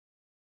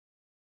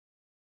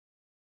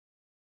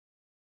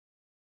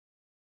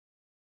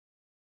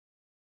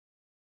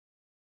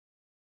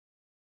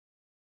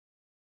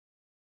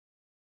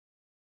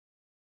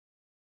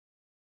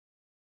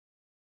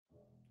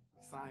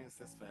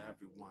Science is for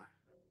everyone.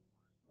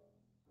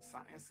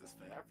 Science is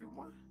for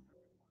everyone.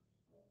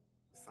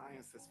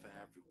 Science is for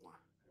everyone.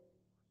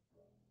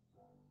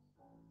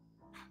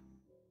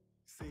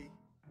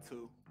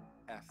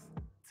 C2ST.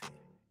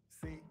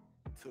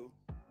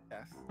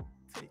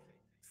 C2ST.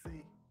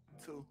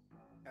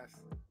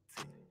 C2ST.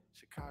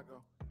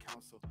 Chicago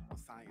Council on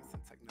Science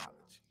and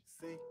Technology.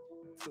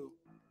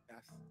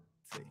 C2ST.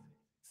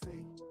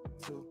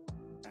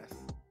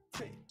 C2ST.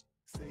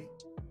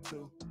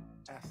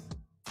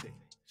 C2ST.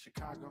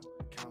 Chicago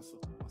Council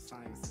on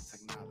Science and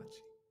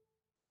Technology.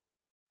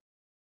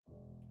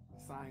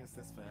 Science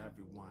is for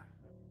everyone.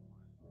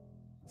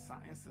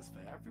 Science is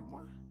for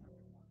everyone.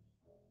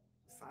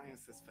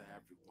 Science is for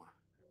everyone.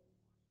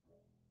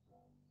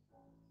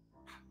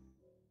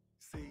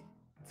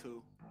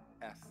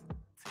 C2ST.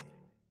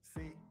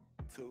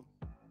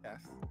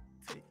 C2ST.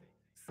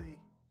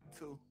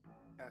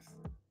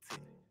 C2ST.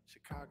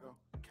 Chicago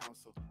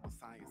Council on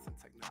Science and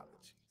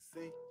Technology.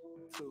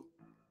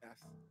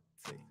 C2ST.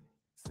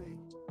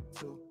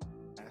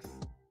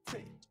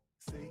 C2ST.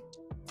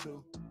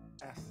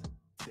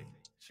 C2ST.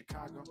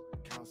 Chicago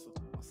Council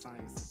on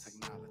Science and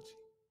Technology.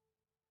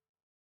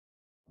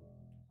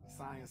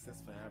 Science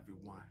is for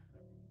everyone.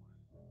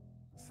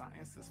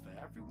 Science is for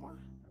everyone.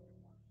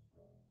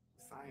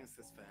 Science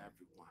is for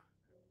everyone.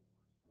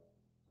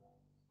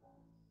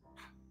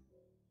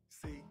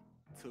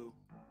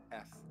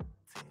 C2ST.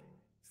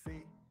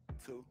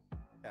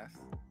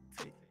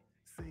 C2ST.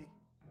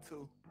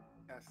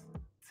 C2ST.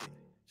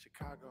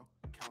 Chicago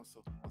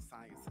Council on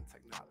Science and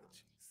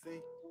Technology.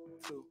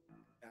 C2ST.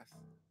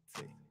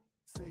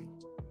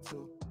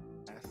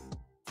 C2ST.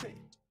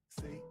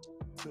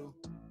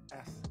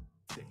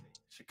 C2ST.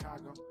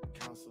 Chicago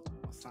Council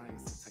on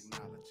Science and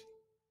Technology.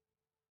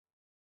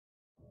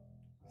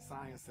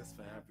 Science is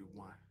for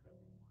everyone.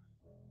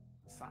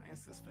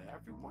 Science is for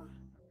everyone.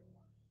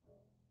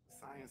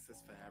 Science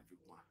is for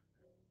everyone.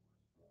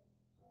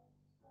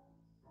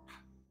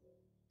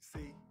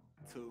 C2ST.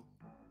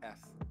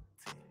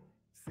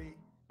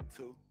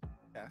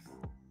 C2ST.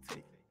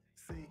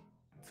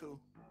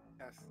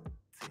 C2ST.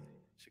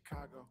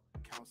 Chicago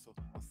Council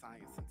on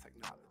Science and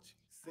Technology.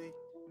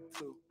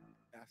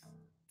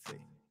 C2ST.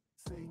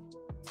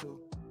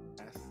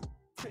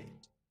 C2ST.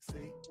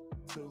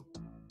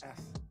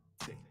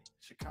 C2ST.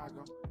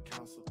 Chicago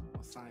Council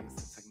on Science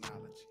and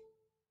Technology.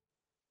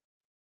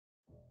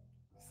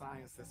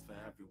 Science is for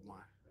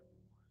everyone.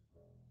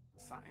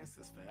 Science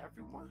is for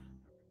everyone.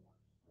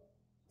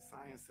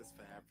 Science is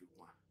for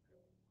everyone.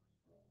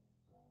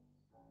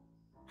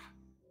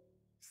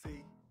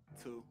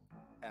 C2ST.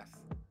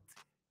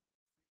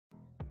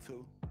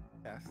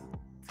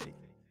 C2ST.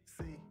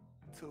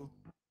 C2.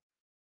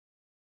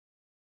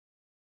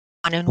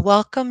 And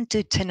welcome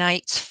to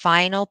tonight's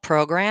final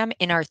program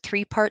in our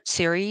three-part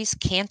series,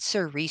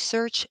 Cancer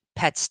Research,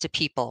 Pets to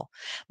People.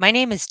 My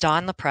name is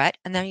Dawn LaPrette,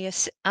 and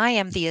I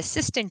am the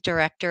Assistant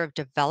Director of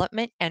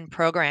Development and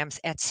Programs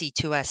at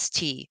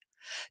C2ST.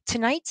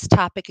 Tonight's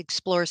topic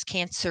explores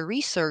cancer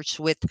research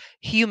with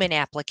human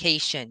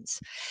applications.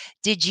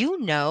 Did you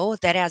know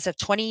that as of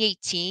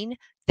 2018,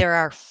 there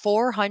are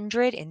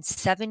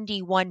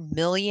 471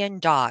 million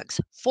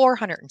dogs,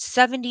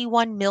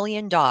 471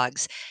 million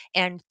dogs,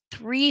 and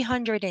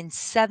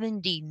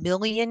 370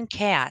 million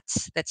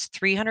cats, that's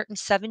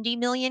 370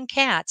 million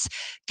cats,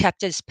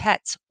 kept as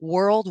pets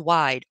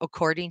worldwide,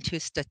 according to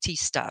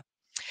Statista.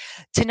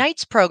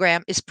 Tonight's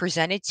program is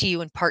presented to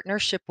you in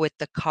partnership with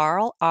the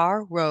Carl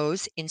R.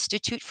 Rose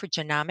Institute for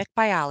Genomic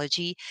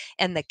Biology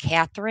and the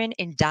Catherine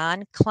and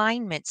Don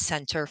Kleinman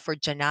Center for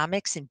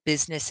Genomics in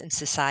Business and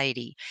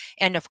Society,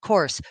 and of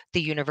course,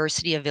 the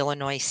University of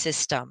Illinois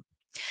System.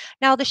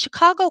 Now, the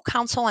Chicago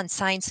Council on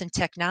Science and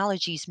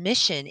Technology's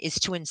mission is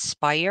to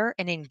inspire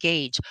and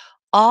engage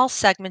all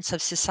segments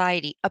of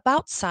society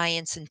about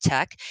science and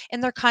tech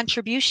and their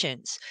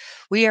contributions.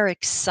 We are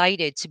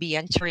excited to be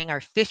entering our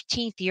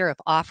 15th year of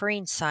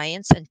offering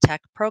science and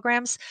tech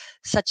programs,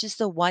 such as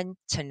the one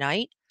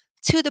tonight,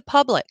 to the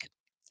public.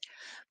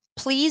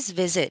 Please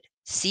visit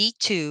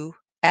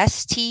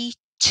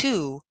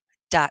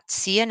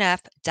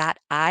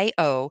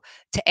c2st2.cnf.io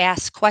to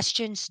ask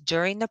questions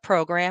during the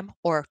program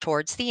or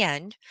towards the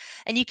end.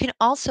 And you can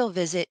also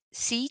visit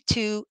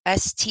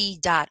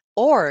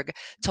c2st.org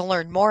to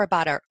learn more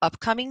about our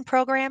upcoming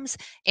programs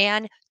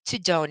and to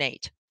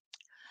donate.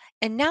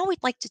 And now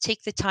we'd like to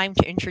take the time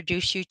to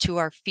introduce you to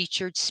our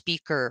featured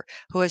speaker,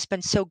 who has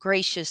been so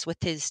gracious with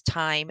his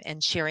time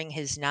and sharing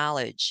his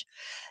knowledge.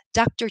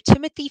 Dr.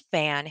 Timothy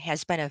Fan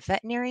has been a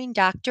veterinarian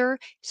doctor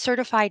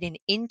certified in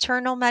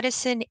internal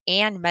medicine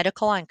and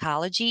medical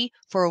oncology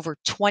for over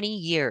 20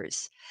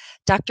 years.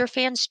 Dr.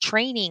 Fan's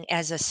training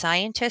as a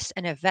scientist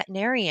and a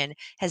veterinarian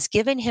has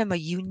given him a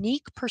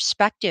unique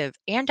perspective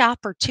and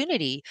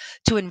opportunity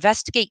to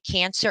investigate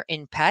cancer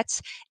in pets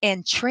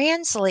and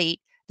translate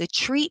the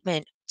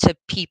treatment to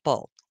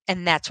people.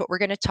 And that's what we're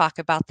going to talk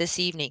about this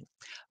evening.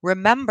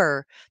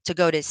 Remember to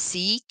go to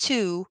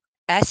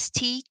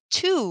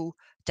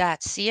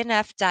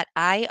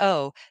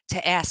c2st2.cnf.io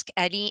to ask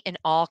any and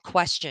all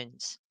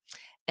questions.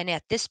 And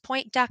at this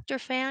point, Dr.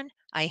 Fan,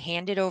 I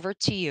hand it over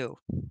to you.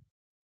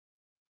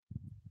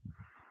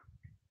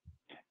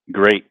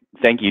 Great.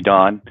 Thank you,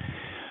 Dawn.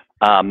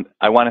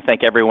 I want to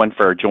thank everyone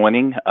for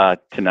joining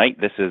tonight.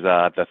 This is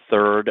the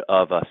third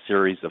of a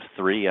series of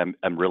three. I'm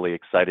really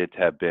excited to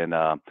have been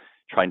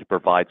trying to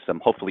provide some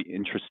hopefully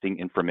interesting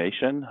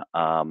information.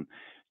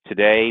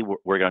 Today,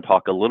 we're going to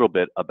talk a little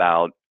bit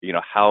about,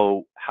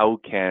 how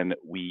can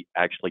we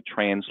actually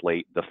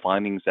translate the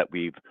findings that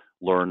we've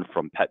learned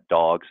from pet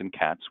dogs and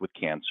cats with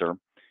cancer.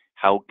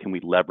 How can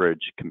we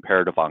leverage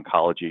comparative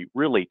oncology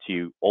really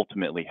to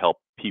ultimately help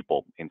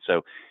people? And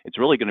so it's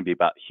really going to be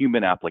about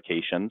human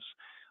applications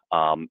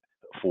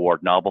for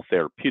novel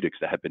therapeutics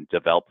that have been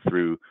developed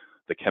through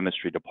the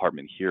chemistry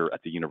department here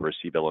at the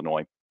University of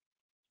Illinois,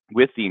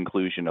 with the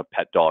inclusion of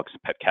pet dogs,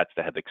 pet cats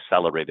that have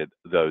accelerated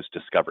those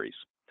discoveries.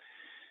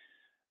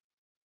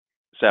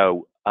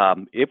 So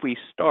if we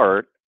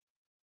start,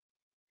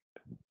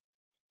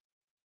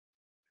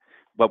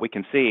 what we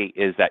can see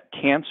is that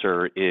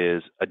cancer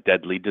is a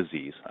deadly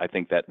disease. I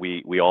think that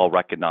we all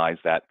recognize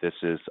that this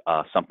is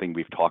something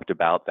we've talked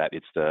about, that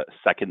it's the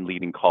second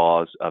leading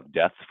cause of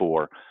death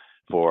for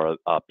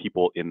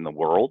people in the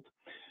world.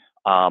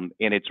 And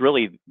it's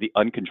really the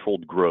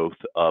uncontrolled growth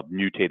of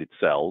mutated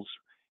cells.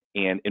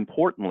 And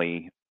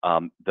importantly,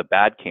 the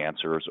bad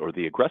cancers or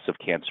the aggressive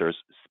cancers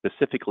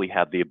specifically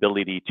have the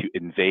ability to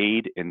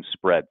invade and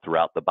spread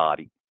throughout the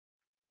body.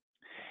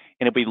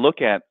 And if we look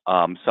at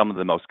some of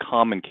the most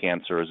common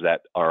cancers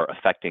that are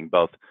affecting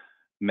both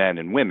men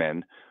and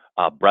women,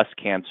 breast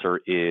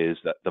cancer is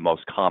the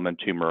most common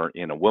tumor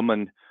in a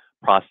woman.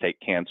 Prostate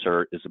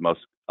cancer is the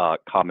most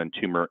common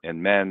tumor in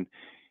men.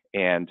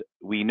 And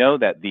we know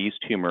that these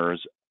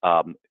tumors,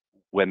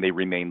 when they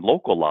remain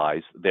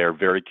localized, they're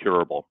very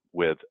curable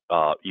with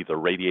either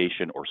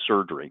radiation or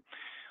surgery.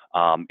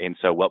 And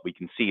so what we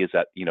can see is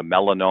that,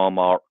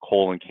 melanoma,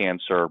 colon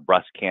cancer,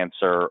 breast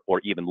cancer,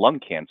 or even lung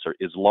cancer,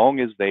 as long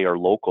as they are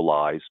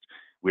localized,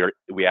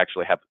 we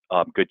actually have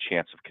a good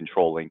chance of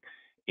controlling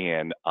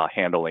and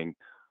handling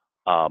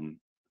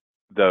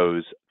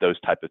those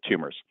type of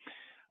tumors.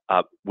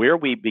 Where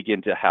we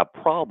begin to have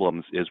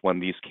problems is when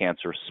these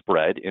cancers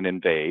spread and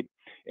invade.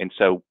 And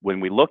so when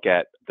we look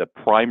at the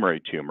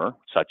primary tumor,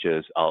 such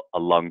as a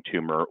lung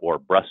tumor or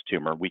breast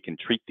tumor, we can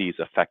treat these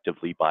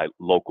effectively by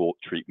local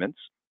treatments.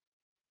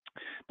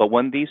 But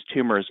when these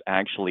tumors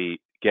actually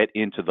get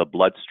into the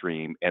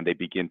bloodstream and they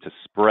begin to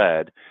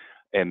spread,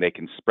 and they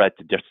can spread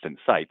to distant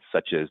sites,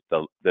 such as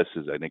this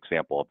is an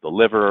example of the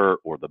liver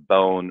or the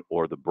bone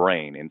or the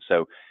brain. And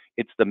so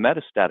it's the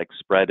metastatic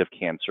spread of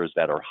cancers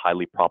that are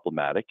highly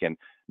problematic, and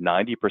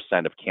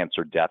 90% of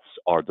cancer deaths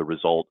are the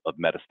result of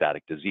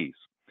metastatic disease.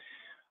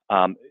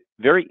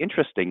 Very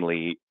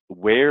interestingly,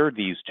 where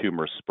these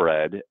tumors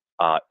spread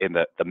in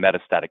the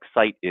metastatic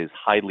site is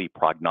highly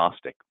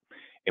prognostic.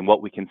 And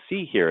what we can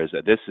see here is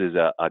that this is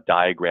a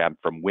diagram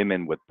from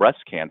women with breast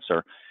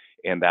cancer,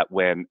 and that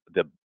when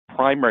the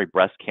primary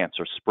breast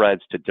cancer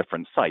spreads to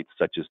different sites,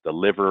 such as the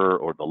liver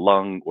or the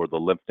lung or the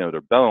lymph node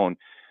or bone,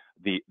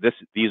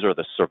 these are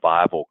the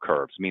survival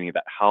curves, meaning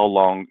that how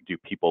long do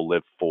people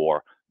live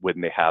for when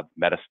they have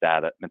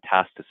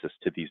metastasis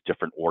to these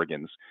different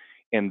organs.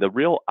 And the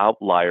real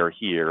outlier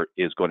here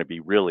is going to be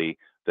really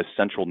the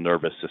central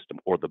nervous system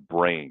or the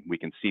brain. We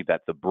can see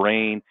that the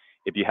brain,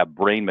 if you have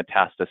brain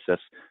metastasis,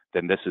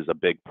 then this is a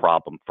big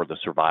problem for the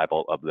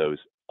survival of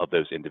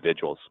those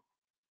individuals.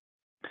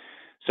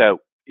 So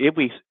if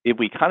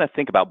we kind of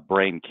think about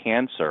brain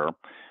cancer,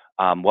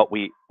 what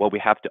we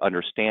have to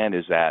understand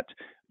is that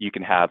you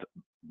can have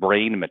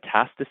brain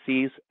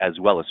metastases as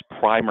well as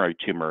primary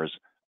tumors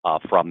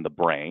from the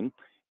brain.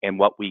 And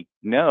what we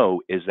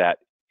know is that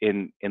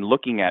in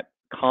looking at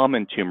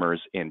common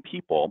tumors in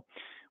people,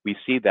 we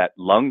see that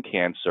lung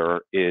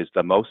cancer is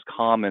the most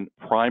common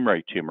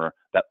primary tumor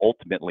that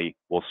ultimately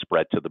will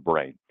spread to the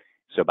brain.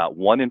 So about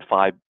 1 in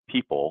 5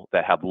 people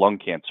that have lung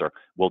cancer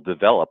will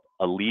develop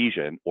a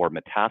lesion or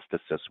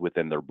metastasis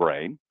within their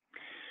brain.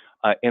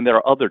 And there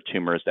are other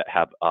tumors that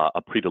have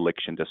a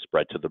predilection to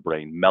spread to the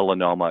brain.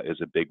 Melanoma is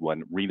a big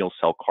one. Renal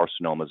cell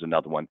carcinoma is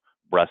another one.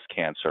 Breast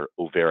cancer,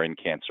 ovarian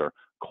cancer,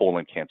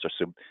 colon cancer.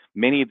 So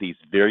many of these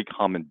very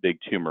common big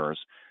tumors,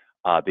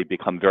 they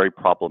become very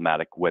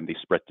problematic when they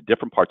spread to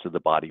different parts of the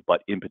body,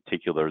 but in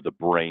particular, the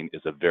brain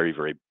is a very,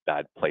 very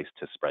bad place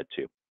to spread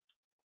to.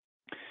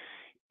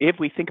 If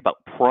we think about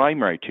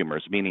primary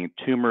tumors, meaning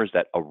tumors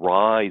that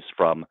arise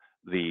from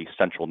the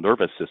central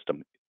nervous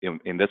system,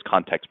 in this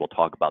context, we'll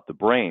talk about the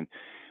brain,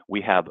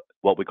 we have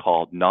what we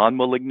call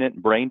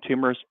non-malignant brain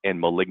tumors and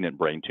malignant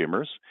brain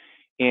tumors.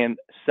 And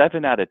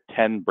 7 out of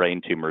 10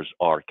 brain tumors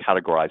are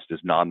categorized as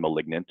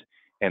non-malignant,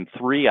 and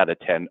 3 out of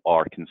 10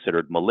 are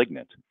considered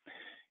malignant.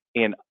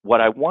 And what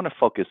I want to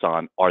focus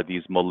on are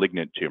these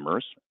malignant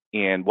tumors.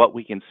 And what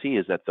we can see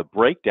is that the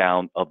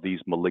breakdown of these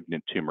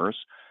malignant tumors,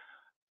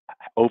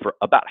 over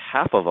about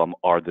half of them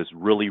are this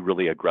really,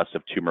 really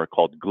aggressive tumor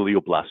called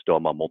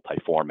glioblastoma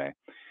multiforme.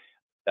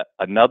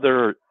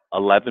 Another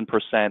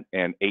 11%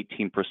 and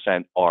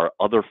 18% are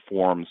other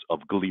forms of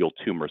glial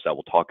tumors that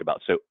we'll talk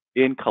about. So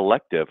in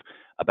collective,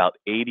 about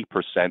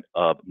 80%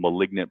 of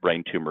malignant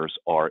brain tumors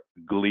are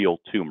glial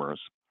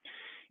tumors.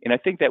 And I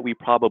think that we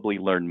probably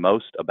learn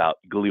most about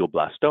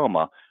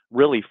glioblastoma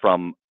really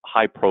from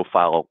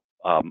high-profile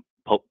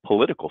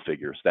political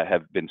figures that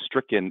have been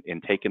stricken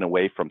and taken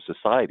away from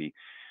society.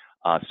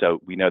 So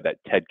we know that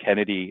Ted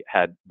Kennedy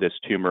had this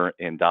tumor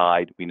and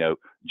died. We know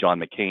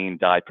John McCain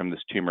died from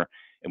this tumor,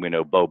 and we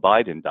know Beau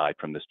Biden died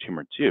from this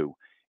tumor too.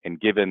 And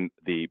given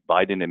the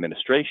Biden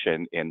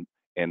administration and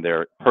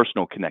their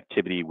personal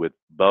connectivity with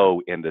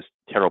Beau in this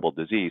terrible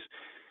disease,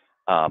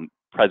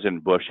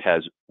 President Bush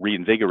has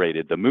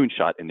reinvigorated the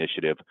Moonshot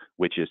Initiative,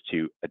 which is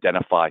to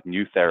identify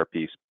new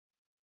therapies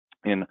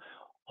and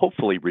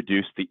hopefully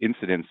reduce the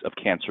incidence of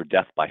cancer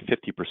death by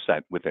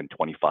 50% within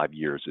 25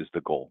 years is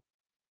the goal.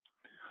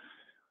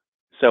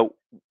 So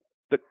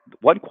the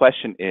one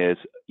question is,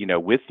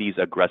 with these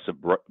aggressive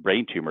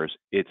brain tumors,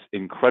 it's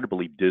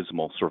incredibly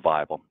dismal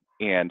survival.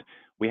 And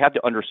we have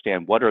to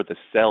understand what are the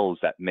cells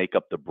that make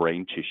up the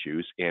brain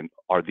tissues, and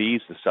are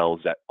these the cells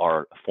that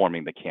are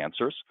forming the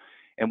cancers?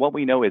 And what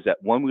we know is that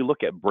when we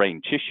look at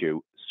brain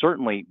tissue,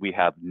 certainly we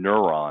have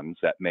neurons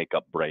that make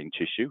up brain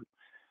tissue,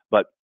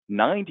 but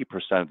 90%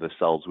 of the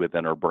cells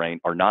within our brain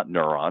are not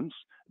neurons.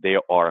 They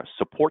are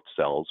support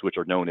cells, which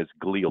are known as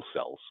glial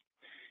cells.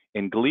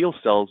 And glial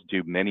cells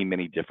do many,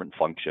 many different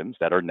functions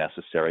that are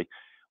necessary.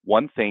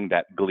 One thing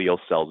that glial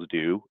cells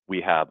do,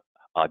 we have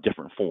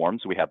different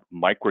forms. We have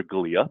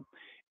microglia,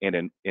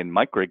 and in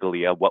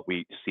microglia, what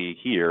we see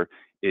here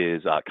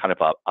is kind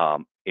of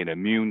an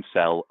immune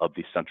cell of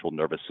the central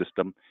nervous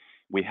system.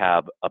 We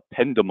have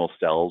ependymal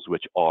cells,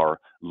 which are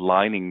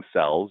lining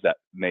cells that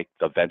make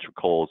the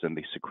ventricles and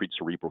they secrete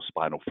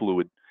cerebrospinal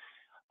fluid.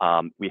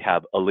 We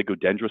have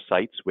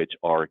oligodendrocytes, which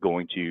are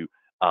going to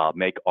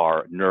make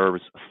our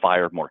nerves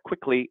fire more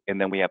quickly.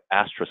 And then we have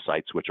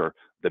astrocytes, which are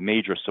the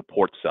major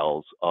support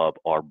cells of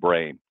our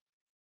brain.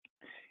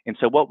 And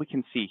so what we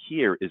can see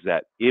here is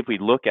that if we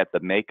look at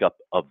the makeup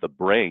of the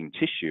brain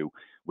tissue,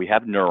 we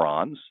have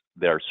neurons.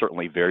 They're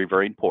certainly very,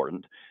 very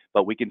important.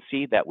 But we can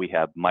see that we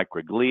have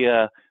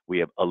microglia, we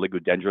have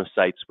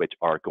oligodendrocytes, which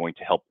are going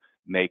to help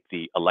make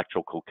the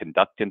electrical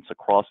conductance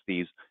across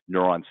these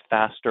neurons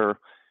faster.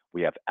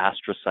 We have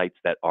astrocytes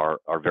that are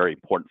very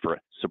important for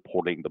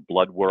supporting the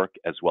blood work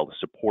as well as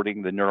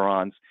supporting the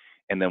neurons.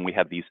 And then we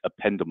have these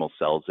ependymal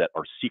cells that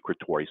are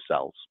secretory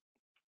cells.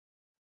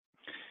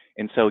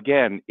 And so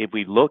again, if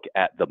we look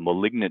at the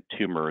malignant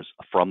tumors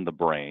from the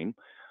brain,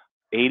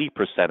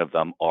 80% of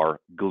them are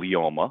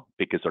glioma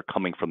because they're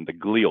coming from the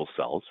glial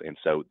cells, and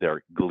so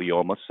they're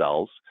glioma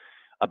cells.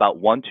 About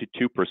 1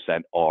 to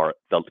 2% are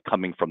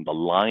coming from the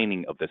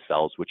lining of the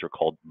cells, which are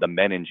called the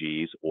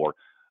meninges or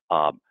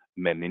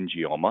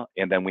meningioma,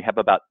 and then we have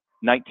about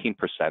 19%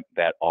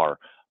 that are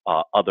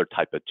other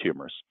type of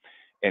tumors.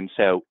 And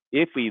so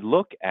if we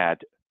look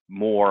at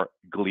more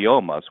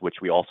gliomas, which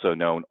we also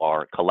know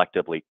are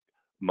collectively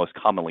most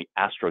commonly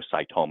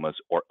astrocytomas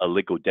or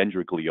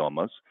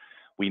oligodendrogliomas,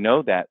 we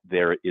know that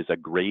there is a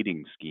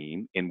grading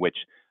scheme in which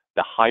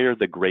the higher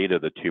the grade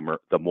of the tumor,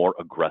 the more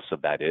aggressive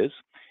that is.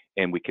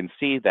 And we can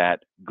see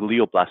that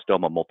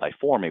glioblastoma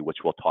multiforme, which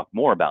we'll talk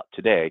more about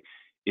today,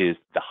 is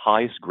the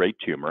highest grade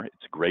tumor.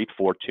 It's a grade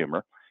 4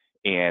 tumor.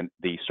 And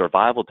the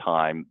survival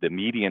time, the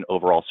median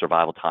overall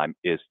survival time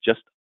is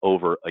just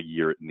over a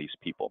year in these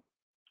people.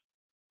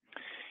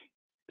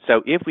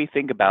 So if we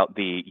think about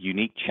the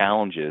unique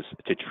challenges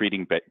to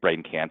treating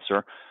brain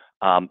cancer,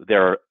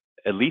 there are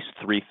at least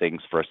 3 things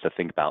for us to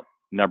think about.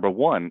 Number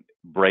one,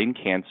 brain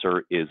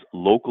cancer is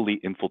locally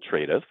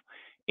infiltrative,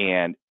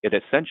 and it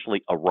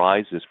essentially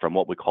arises from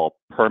what we call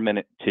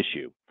permanent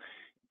tissue.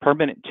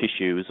 Permanent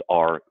tissues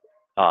are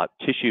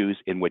tissues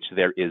in which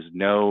there is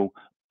no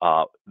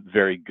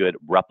very good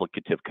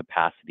replicative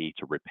capacity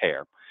to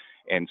repair.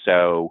 And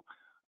so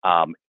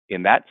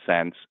in that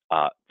sense,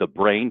 the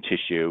brain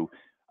tissue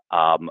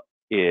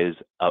is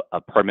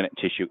a permanent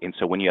tissue. And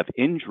so when you have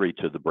injury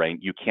to the brain,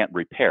 you can't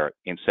repair it.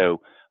 And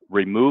so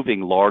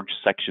removing large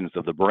sections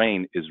of the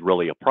brain is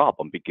really a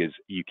problem because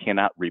you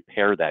cannot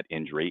repair that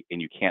injury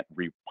and you can't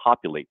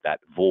repopulate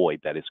that void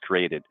that is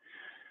created.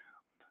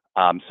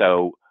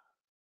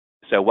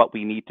 So what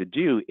we need to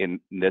do in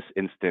this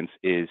instance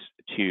is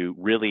to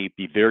really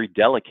be very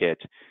delicate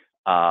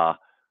in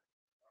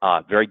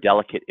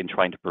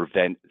trying to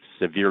prevent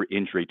severe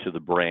injury to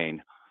the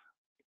brain.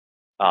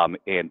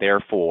 And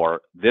therefore,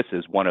 this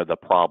is one of the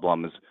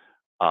problems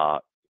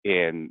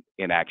in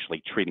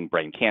actually treating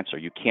brain cancer.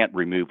 You can't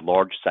remove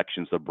large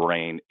sections of the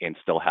brain and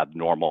still have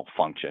normal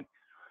function.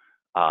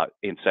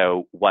 And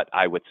so what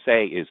I would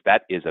say is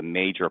that is a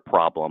major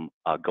problem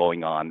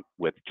going on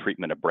with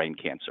treatment of brain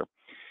cancer.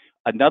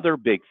 Another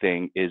big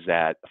thing is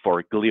that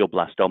for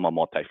glioblastoma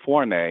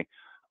multiforme,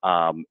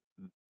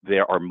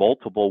 there are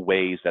multiple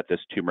ways that this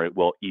tumor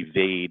will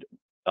evade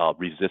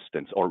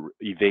resistance or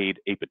evade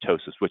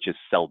apoptosis, which is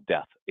cell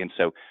death. And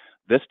so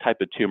this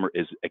type of tumor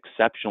is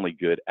exceptionally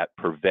good at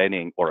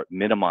preventing or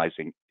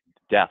minimizing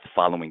death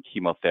following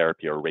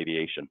chemotherapy or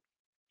radiation.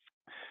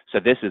 So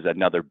this is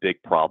another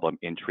big problem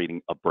in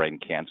treating a brain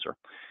cancer.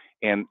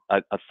 And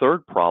a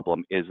third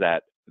problem is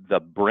that the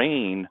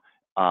brain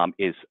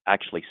is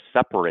actually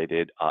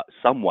separated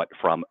somewhat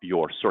from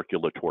your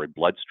circulatory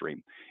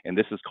bloodstream. And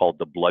this is called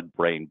the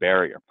blood-brain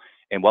barrier.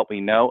 And what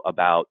we know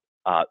about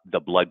the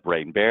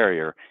blood-brain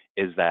barrier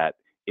is that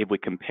if we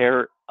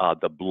compare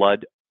the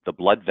blood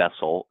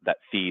vessel that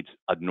feeds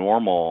a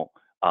normal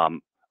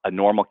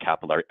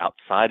capillary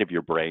outside of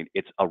your brain,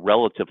 it's a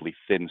relatively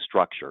thin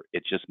structure.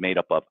 It's just made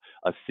up of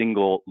a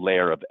single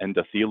layer of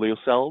endothelial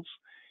cells.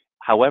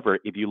 However,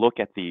 if you look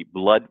at the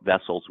blood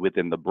vessels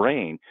within the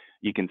brain,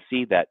 you can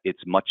see that it's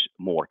much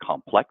more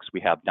complex.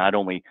 We have not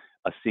only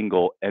a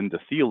single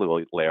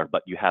endothelial layer,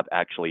 but you have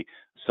actually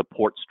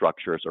support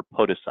structures or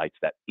podocytes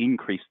that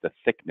increase the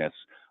thickness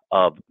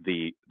of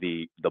the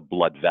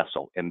blood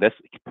vessel. And this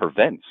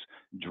prevents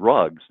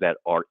drugs that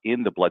are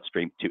in the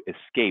bloodstream to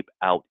escape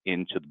out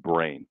into the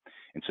brain.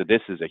 And so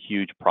this is a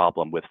huge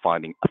problem with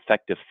finding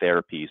effective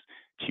therapies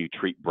to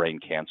treat brain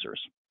cancers.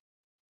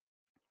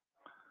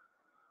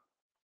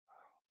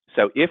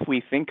 So if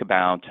we think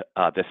about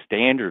the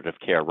standard of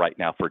care right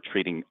now for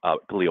treating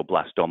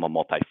glioblastoma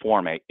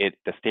multiforme,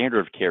 the standard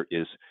of care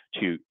is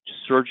to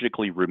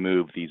surgically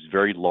remove these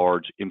very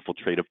large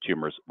infiltrative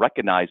tumors,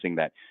 recognizing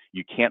that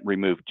you can't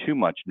remove too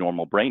much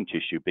normal brain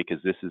tissue because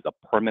this is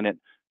a permanent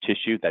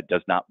tissue that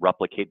does not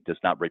replicate, does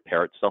not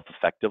repair itself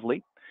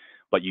effectively.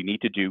 But you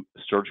need to do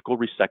surgical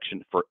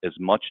resection for as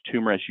much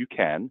tumor as you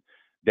can.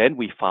 Then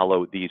we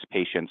follow these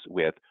patients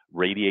with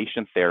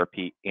radiation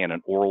therapy and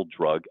an oral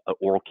drug, an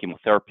oral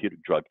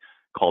chemotherapeutic drug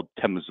called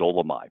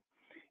temozolomide.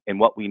 And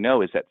what we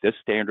know is that this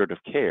standard of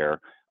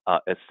care,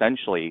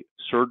 essentially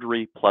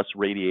surgery plus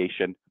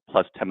radiation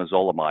plus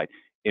temozolomide,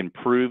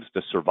 improves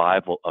the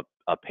survival of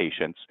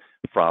patients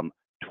from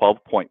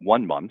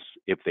 12.1 months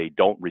if they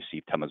don't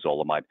receive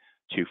temozolomide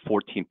to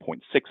 14.6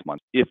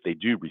 months if they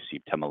do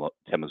receive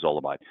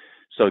temozolomide.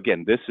 So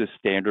again, this is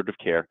standard of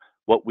care.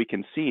 What we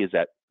can see is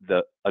that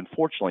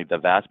unfortunately, the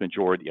vast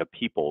majority of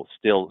people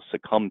still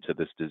succumb to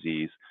this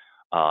disease,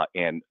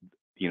 and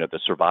the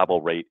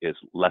survival rate is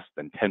less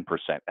than 10%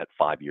 at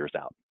 5 years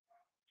out.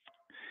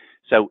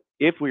 So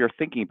if we are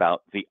thinking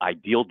about the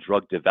ideal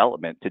drug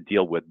development to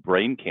deal with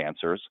brain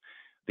cancers,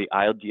 the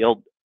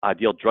ideal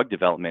drug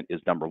development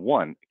is number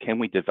one, can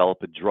we develop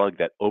a drug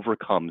that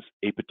overcomes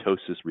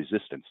apoptosis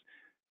resistance?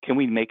 Can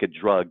we make a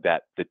drug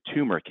that the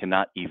tumor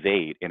cannot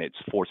evade and it's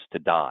forced to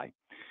die?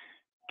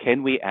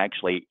 Can we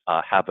actually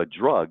have a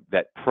drug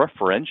that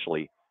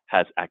preferentially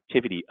has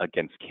activity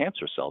against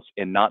cancer cells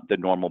and not the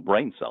normal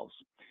brain cells?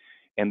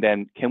 And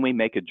then can we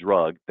make a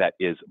drug that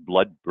is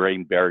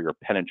blood-brain barrier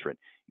penetrant,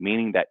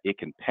 meaning that it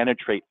can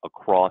penetrate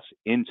across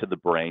into the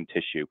brain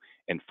tissue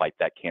and fight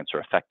that cancer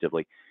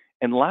effectively?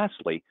 And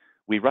lastly,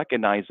 we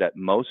recognize that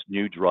most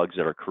new drugs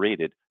that are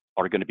created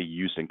are going to be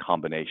used in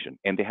combination,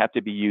 and they have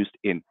to be used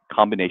in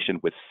combination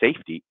with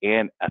safety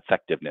and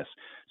effectiveness.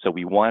 So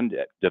we want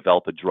to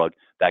develop a drug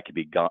that can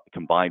be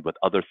combined with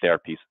other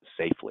therapies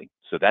safely.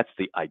 So that's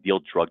the ideal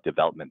drug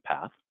development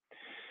path.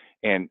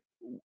 And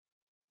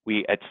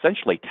we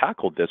essentially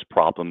tackled this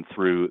problem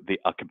through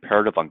a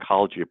comparative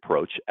oncology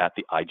approach at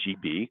the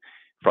IGB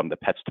from the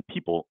pets to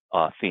people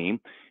theme.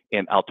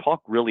 And I'll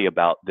talk really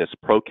about this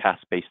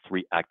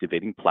ProCaspase-3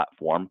 activating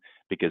platform,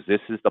 because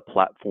this is the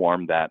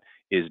platform that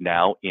is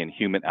now in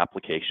human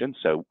application.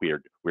 So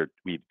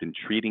we've been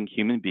treating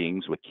human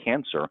beings with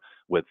cancer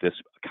with this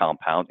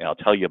compound, and I'll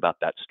tell you about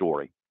that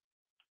story.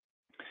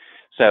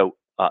 So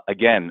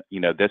again,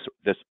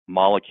 this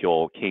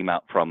molecule came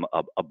out from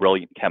a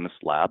brilliant chemist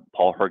lab,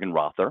 Paul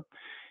Hergenrother,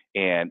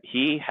 and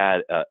he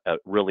had a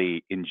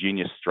really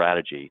ingenious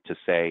strategy to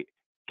say,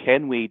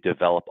 can we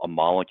develop a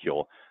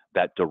molecule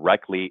that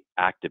directly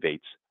activates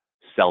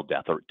cell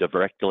death or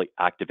directly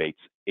activates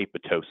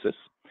apoptosis?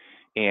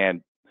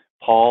 And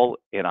Paul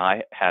and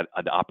I had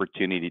an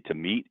opportunity to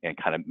meet and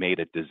kind of made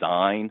a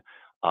design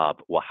of,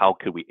 well, how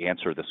could we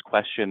answer this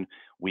question?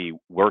 We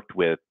worked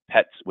with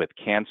pets with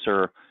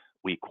cancer.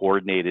 We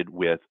coordinated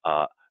with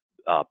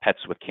pets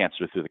with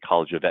cancer through the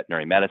College of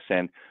Veterinary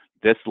Medicine.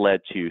 This led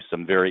to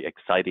some very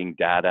exciting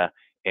data,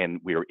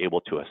 and we were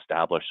able to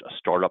establish a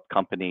startup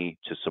company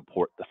to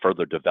support the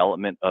further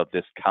development of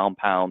this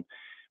compound.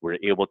 We were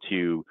able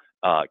to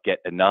get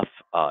enough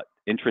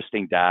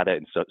interesting data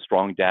and so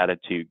strong data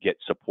to get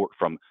support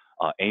from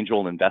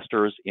angel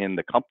investors in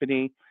the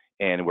company,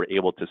 and we're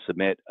able to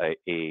submit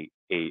a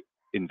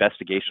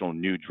investigational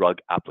new drug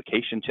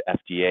application to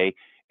FDA,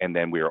 and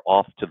then we are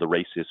off to the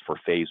races for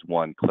phase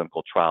 1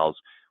 clinical trials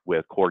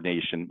with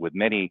coordination with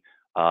many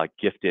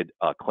gifted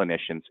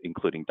clinicians,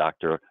 including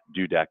Dr.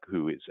 Dudek,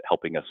 who is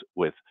helping us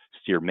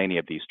steer many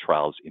of these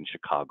trials in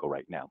Chicago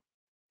right now.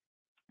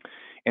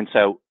 And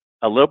so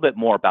a little bit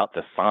more about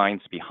the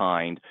science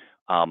behind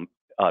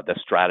the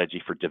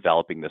strategy for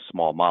developing this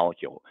small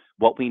molecule.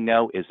 What we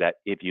know is that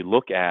if you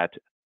look at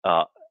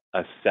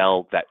a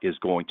cell that is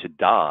going to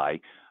die,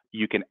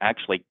 you can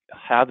actually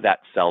have that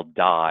cell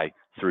die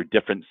through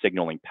different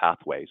signaling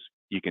pathways.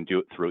 You can do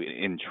it through an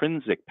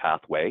intrinsic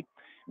pathway,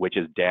 which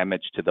is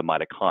damage to the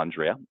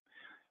mitochondria.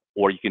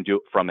 or you can do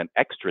it from an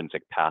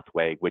extrinsic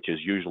pathway, which is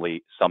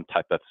usually some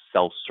type of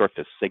cell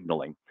surface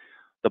signaling.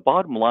 The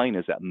bottom line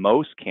is that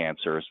most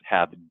cancers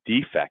have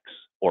defects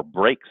or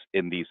breaks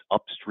in these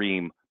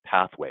upstream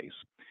pathways.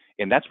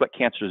 And that's what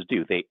cancers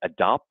do. They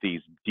adopt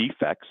these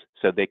defects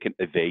so they can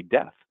evade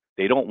death.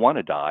 They don't want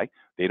to die.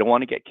 They don't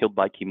want to get killed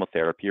by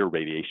chemotherapy or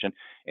radiation.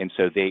 And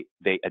so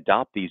they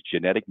adopt these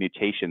genetic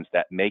mutations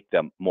that make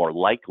them more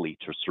likely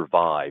to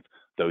survive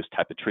those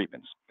type of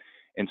treatments.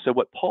 And so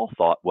what Paul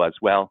thought was,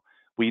 well,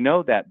 we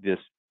know that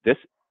this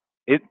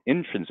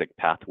intrinsic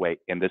pathway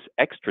and this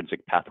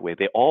extrinsic pathway,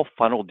 they all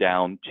funnel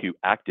down to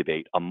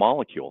activate a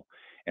molecule.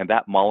 And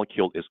that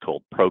molecule is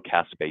called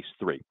procaspase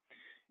 3.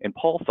 And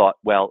Paul thought,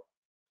 well,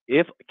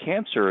 if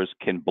cancers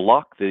can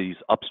block these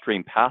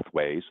upstream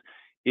pathways,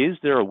 is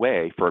there a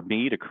way for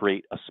me to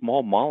create a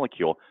small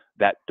molecule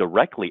that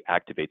directly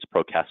activates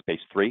procaspase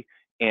 3?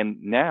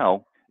 And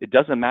now it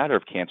doesn't matter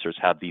if cancers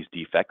have these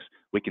defects,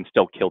 we can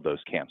still kill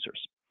those cancers.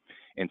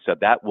 And so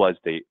that was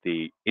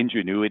the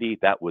ingenuity,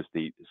 that was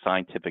the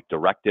scientific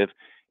directive,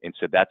 and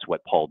so that's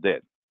what Paul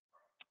did.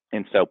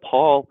 And so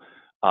Paul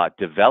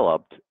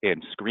developed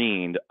and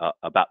screened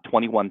about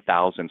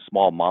 21,000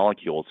 small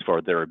molecules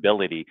for their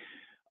ability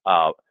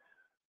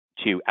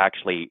to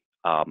actually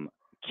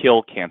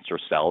kill cancer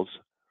cells.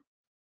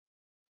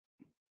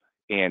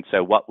 And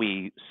so what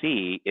we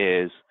see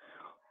is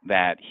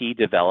that he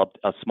developed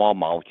a small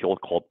molecule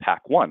called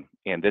PAC1.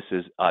 And this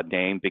is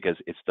named because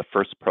it's the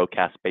first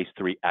procaspase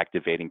 3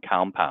 activating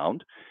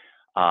compound.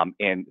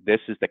 And this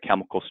is the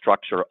chemical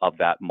structure of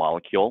that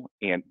molecule.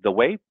 And the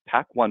way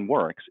PAC1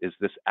 works is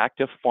this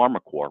active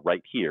pharmacore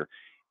right here.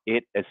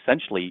 It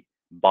essentially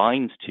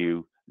binds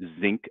to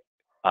zinc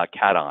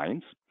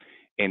cations.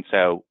 And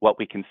so what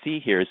we can see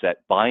here is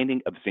that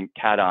binding of zinc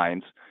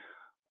cations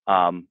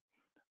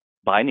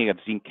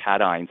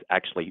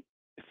actually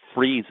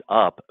frees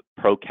up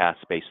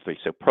procaspase 3.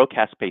 So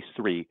procaspase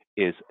 3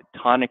 is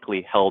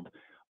tonically held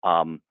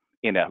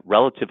in a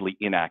relatively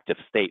inactive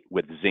state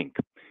with zinc.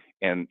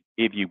 And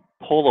if you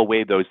pull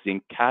away those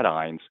zinc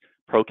cations,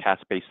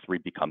 procaspase 3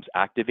 becomes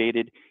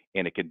activated,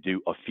 and it can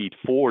do a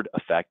feed-forward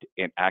effect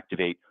and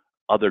activate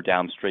other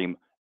downstream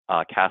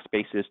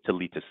caspases to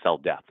lead to cell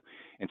death.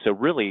 And so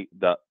really,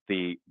 the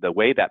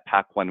way that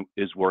PAC1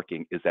 is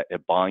working is that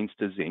it binds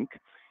to zinc.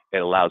 It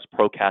allows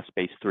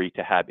procaspase 3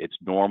 to have its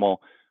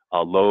normal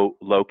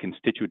low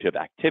constitutive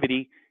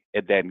activity.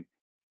 It then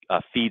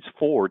feeds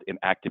forward and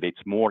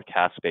activates more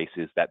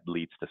caspases that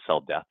leads to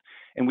cell death.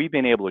 And we've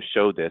been able to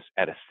show this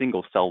at a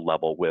single cell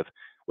level with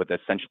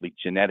essentially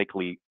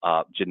genetically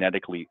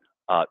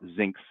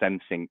zinc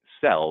sensing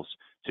cells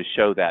to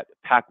show that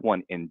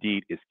PAC1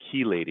 indeed is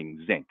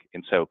chelating zinc.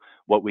 And so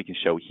what we can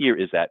show here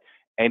is that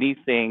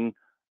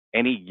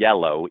any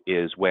yellow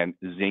is when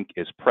zinc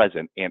is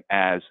present, and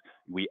as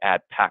we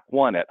add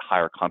PAC1 at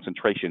higher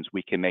concentrations,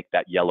 we can make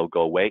that yellow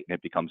go away and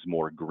it becomes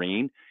more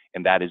green,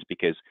 and that is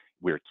because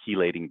we're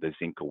chelating the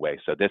zinc away.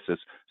 So this is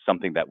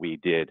something that we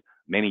did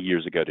many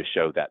years ago to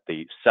show that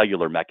the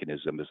cellular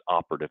mechanism is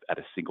operative at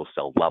a single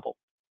cell level.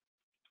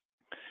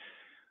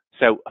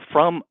 So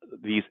from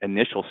these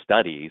initial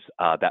studies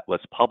that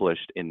was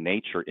published in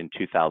Nature in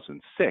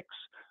 2006,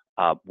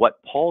 what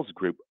Paul's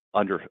group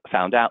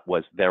found out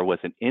was there was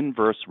an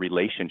inverse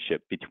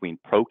relationship between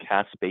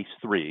procaspase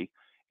 3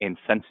 and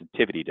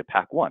sensitivity to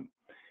PAC1.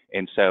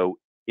 And so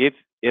if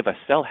a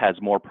cell has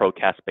more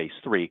procaspase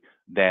 3,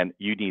 then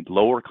you need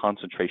lower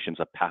concentrations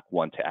of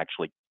PAC1 to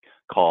actually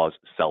cause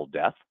cell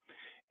death.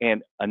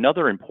 And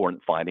another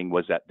important finding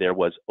was that there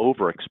was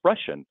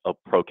overexpression of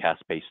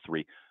procaspase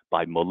 3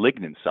 by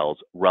malignant cells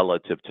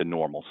relative to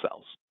normal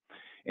cells.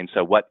 And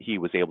so what he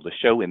was able to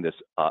show in this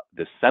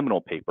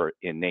seminal paper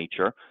in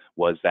Nature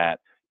was that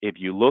if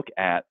you look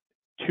at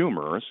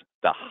tumors,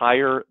 the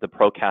higher the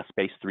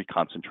procaspase 3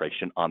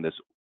 concentration on this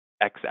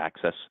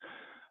x-axis,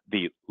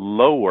 the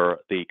lower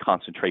the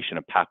concentration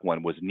of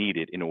PAC1 was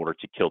needed in order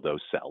to kill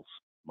those cells,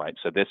 right?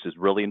 So this is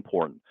really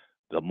important.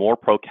 The more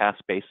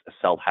procaspase a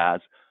cell has,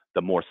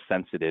 the more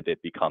sensitive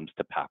it becomes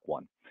to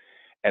PAC1.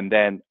 And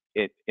then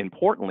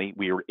importantly,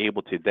 we were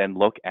able to then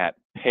look at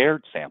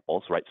paired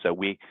samples, right? So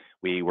we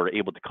were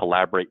able to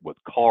collaborate with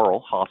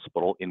Carle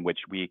Hospital, in which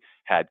we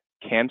had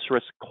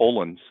cancerous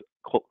colon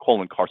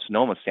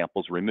carcinoma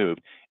samples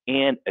removed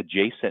and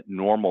adjacent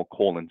normal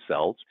colon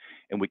cells.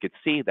 And we could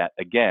see that,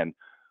 again,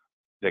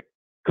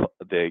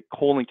 the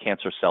colon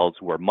cancer cells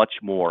were much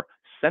more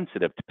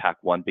sensitive to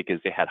PAC1 because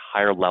they had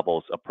higher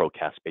levels of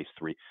procaspase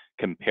 3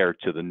 compared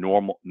to the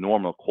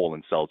normal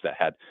colon cells that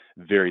had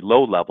very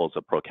low levels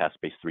of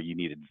procaspase 3. You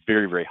needed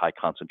very, very high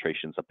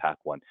concentrations of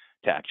PAC1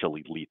 to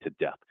actually lead to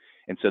death.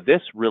 And so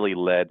this really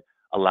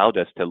allowed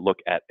us to look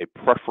at a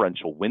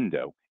preferential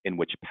window in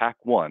which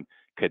PAC1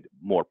 could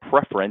more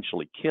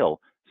preferentially kill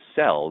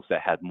cells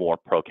that had more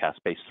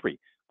procaspase 3,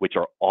 which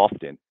are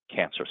often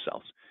cancer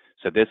cells.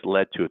 So this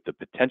led to the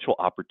potential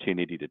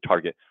opportunity to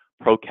target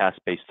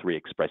procaspase 3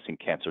 expressing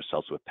cancer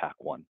cells with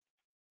PAC1.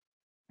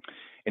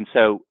 And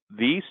so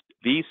these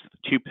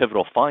two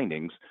pivotal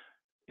findings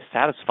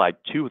satisfied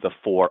 2 of the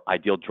 4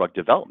 ideal drug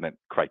development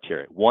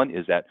criteria. One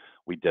is that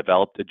we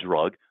developed a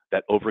drug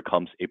that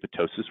overcomes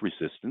apoptosis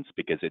resistance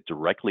because it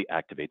directly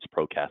activates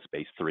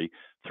procaspase 3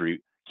 through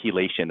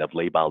chelation of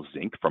labile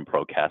zinc from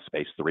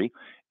procaspase 3,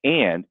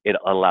 and it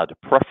allowed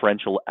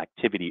preferential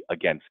activity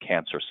against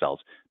cancer cells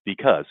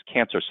because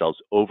cancer cells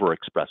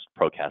overexpress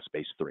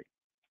procaspase 3.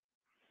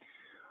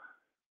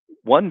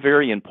 One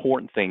very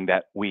important thing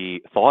that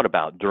we thought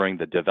about during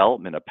the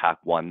development of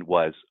PAC1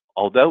 was,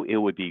 although it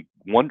would be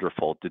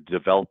wonderful to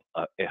develop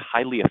a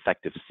highly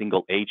effective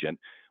single agent,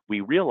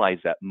 we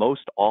realized that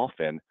most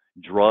often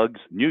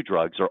new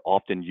drugs are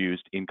often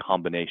used in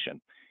combination.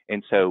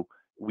 And so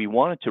we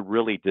wanted to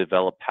really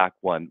develop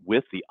PAC1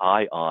 with the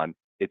eye on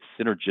its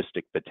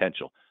synergistic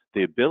potential,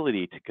 the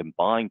ability to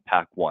combine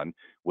PAC1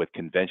 with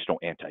conventional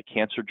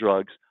anti-cancer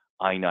drugs,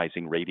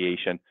 ionizing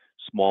radiation,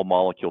 small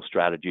molecule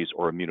strategies,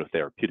 or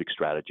immunotherapeutic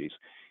strategies.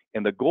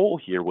 And the goal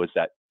here was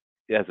that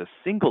as a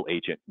single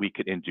agent, we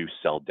could induce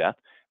cell death,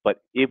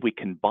 but if we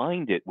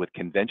combined it with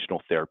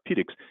conventional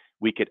therapeutics,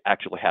 we could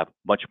actually have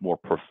much more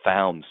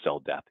profound cell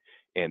death.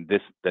 And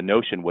the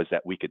notion was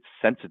that we could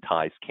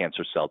sensitize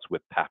cancer cells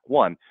with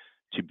PAC1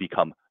 to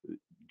become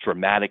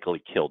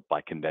dramatically killed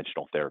by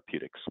conventional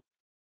therapeutics.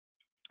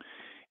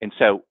 And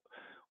so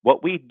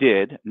what we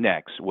did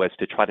next was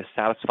to try to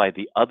satisfy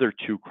the other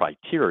 2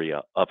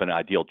 criteria of an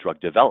ideal drug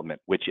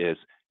development, which is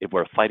if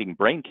we're fighting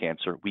brain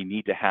cancer, we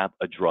need to have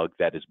a drug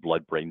that is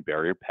blood-brain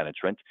barrier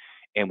penetrant,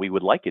 and we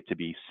would like it to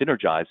be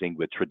synergizing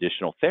with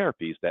traditional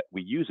therapies that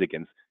we use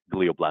against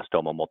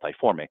glioblastoma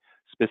multiforme,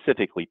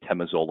 specifically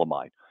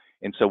temozolomide.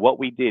 And so what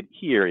we did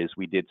here is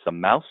we did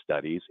some mouse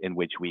studies in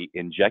which we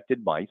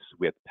injected mice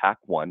with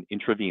PAC1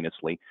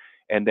 intravenously,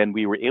 and then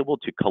we were able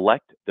to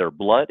collect their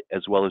blood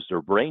as well as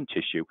their brain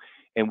tissue,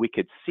 and we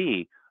could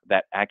see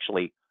that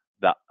actually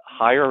the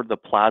higher the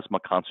plasma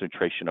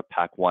concentration of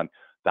PAC1,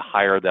 the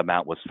higher the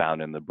amount was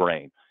found in the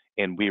brain.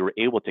 And we were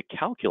able to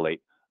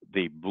calculate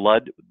the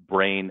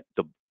blood-brain,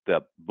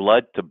 the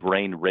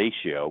blood-to-brain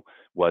ratio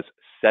was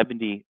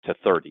 70 to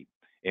 30.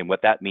 And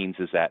what that means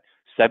is that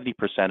 70%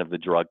 of the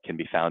drug can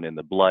be found in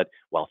the blood,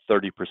 while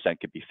 30%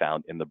 can be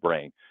found in the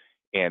brain.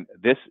 And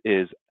this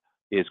is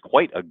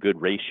quite a good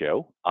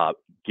ratio,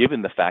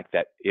 given the fact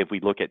that if we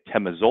look at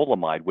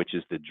temozolomide, which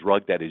is the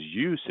drug that is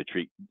used to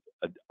treat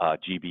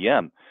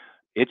GBM,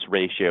 its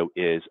ratio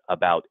is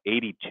about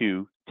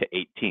 82 to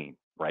 18,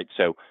 right?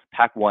 So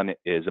PAC1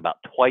 is about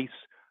twice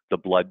the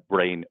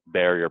blood-brain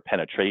barrier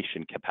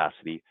penetration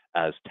capacity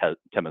as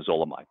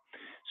temozolomide.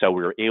 So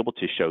we were able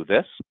to show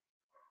this.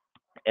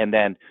 And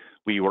then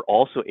we were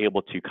also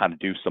able to kind of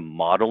do some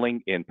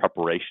modeling in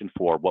preparation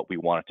for what we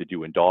wanted to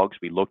do in dogs.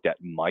 We looked at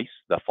mice,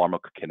 the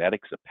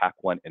pharmacokinetics of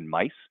PAC1 in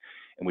mice,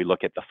 and we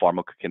look at the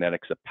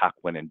pharmacokinetics of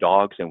PAC1 in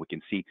dogs, and we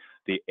can see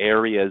the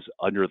areas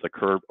under the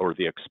curve or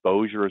the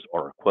exposures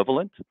are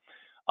equivalent.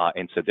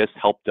 And so this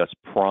helped us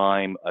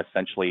prime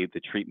essentially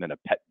the treatment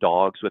of pet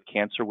dogs with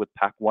cancer with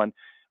PAC1,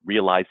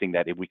 realizing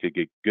that if we could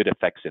get good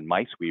effects in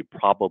mice, we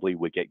probably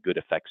would get good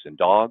effects in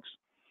dogs.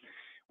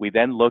 We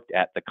then looked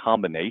at the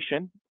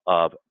combination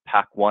of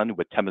PAC1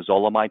 with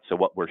temozolomide. So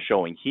what we're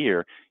showing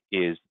here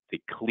is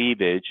the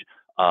cleavage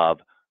of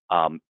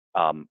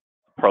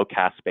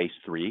procaspase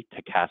 3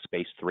 to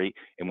caspase 3.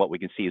 And what we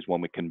can see is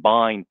when we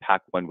combine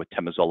PAC1 with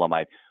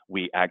temozolomide,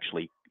 we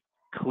actually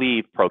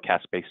cleave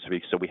procaspase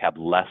 3, so we have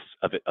less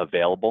of it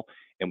available,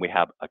 and we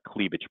have a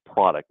cleavage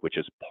product, which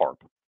is PARP.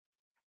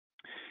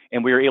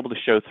 And we were able to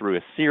show through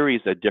a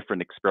series of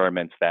different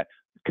experiments that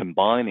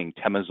combining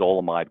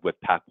temozolomide with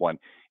PAC1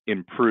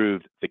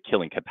 improved the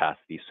killing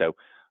capacity. So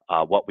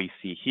what we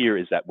see here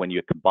is that when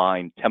you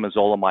combine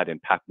temozolomide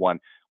and PAC1,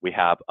 we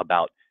have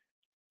about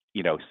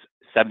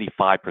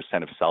 75%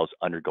 of cells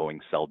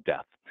undergoing cell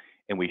death.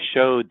 And we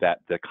showed that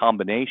the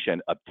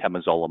combination of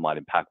temozolomide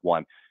and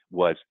PAC1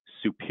 was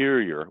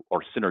superior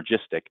or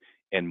synergistic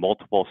in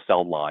multiple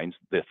cell lines.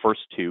 The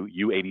first two,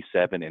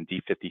 U87 and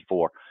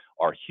D54,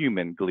 are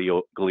human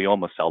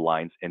glioma cell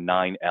lines, and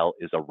 9L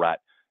is a rat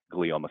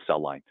glioma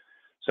cell line.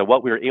 So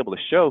what we were able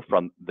to show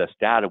from this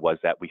data was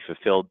that we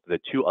fulfilled the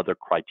 2 other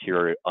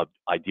criteria of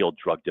ideal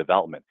drug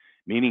development,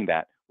 meaning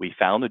that we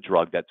found a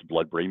drug that's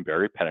blood-brain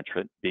barrier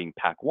penetrant, being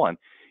PAC1,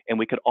 and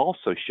we could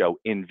also show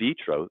in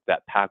vitro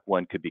that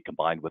PAC1 could be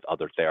combined with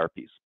other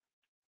therapies.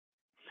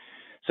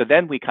 So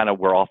then we kind of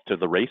were off to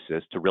the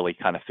races to really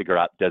kind of figure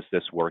out, does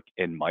this work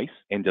in mice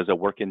and does it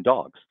work in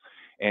dogs?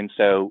 And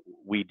so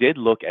we did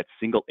look at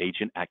single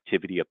agent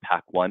activity of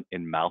PAC1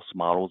 in mouse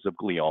models of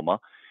glioma.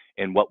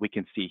 And what we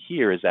can see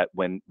here is that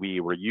when we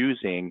were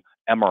using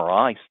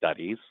MRI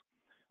studies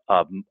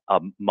of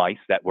mice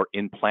that were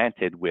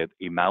implanted with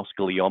a mouse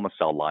glioma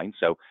cell line,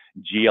 so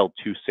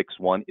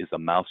GL261 is a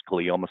mouse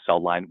glioma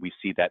cell line, we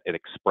see that it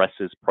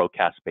expresses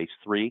procaspase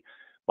 3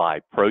 by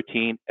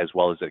protein, as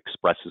well as it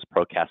expresses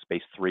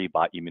procaspase 3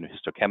 by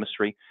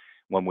immunohistochemistry.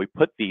 When we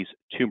put these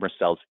tumor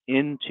cells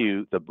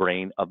into the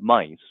brain of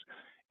mice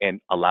and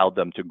allow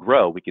them to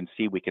grow, we can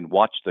see we can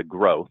watch the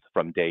growth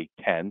from day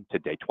 10 to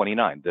day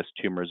 29. This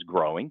tumor is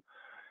growing.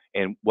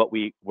 And what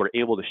we were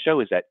able to show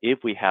is that if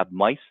we have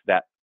mice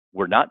that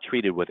were not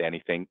treated with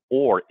anything,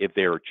 or if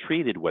they were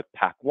treated with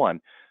PAC1,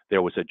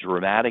 there was a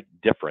dramatic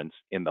difference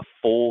in the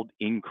fold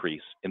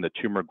increase in the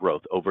tumor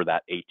growth over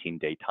that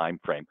 18-day time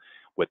frame,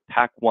 with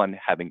PAC1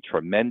 having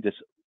tremendous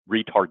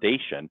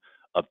retardation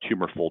of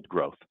tumor fold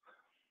growth.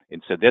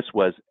 And so this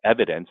was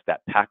evidence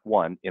that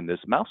PAC1 in this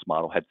mouse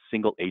model had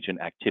single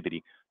agent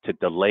activity to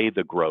delay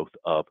the growth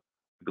of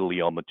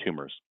glioma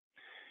tumors.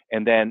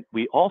 And then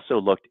we also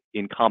looked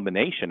in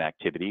combination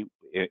activity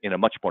in a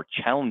much more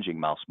challenging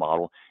mouse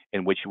model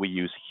in which we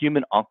use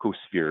human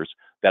oncospheres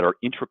that are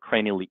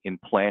intracranially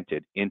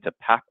implanted into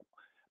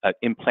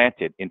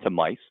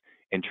mice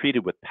and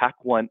treated with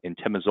PAC1 and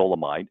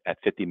temozolomide at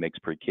 50 mg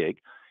per kg.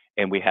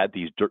 And we had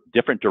these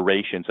different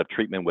durations of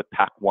treatment with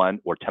PAC1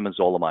 or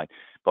temozolomide.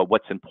 But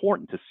what's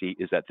important to see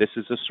is that this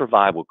is a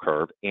survival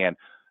curve, and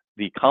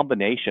the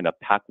combination of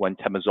PAC1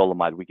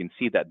 temozolomide, we can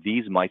see that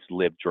these mice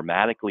live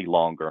dramatically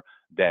longer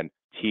than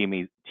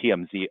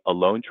TMZ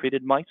alone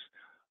treated mice,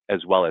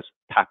 as well as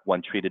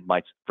PAC1 treated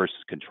mice versus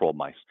control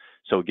mice.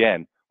 So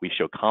again, we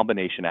show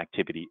combination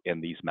activity in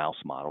these mouse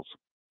models.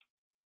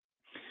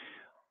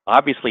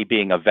 Obviously,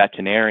 being a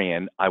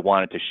veterinarian, I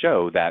wanted to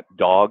show that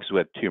dogs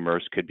with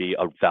tumors could be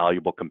a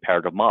valuable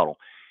comparative model.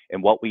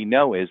 And what we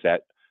know is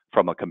that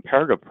from a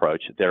comparative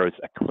approach, there is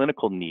a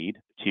clinical need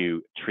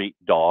to treat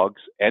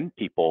dogs and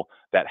people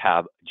that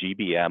have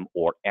GBM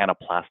or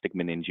anaplastic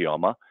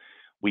meningioma.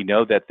 We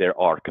know that there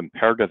are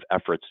comparative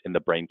efforts in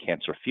the brain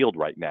cancer field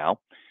right now.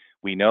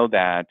 We know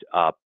that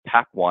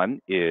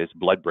PAC1 is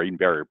blood-brain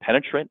barrier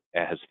penetrant.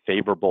 It has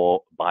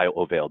favorable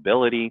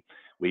bioavailability.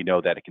 We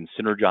know that it can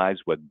synergize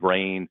with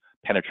brain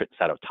penetrant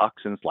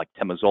cytotoxins like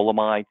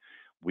temozolomide.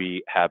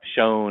 We have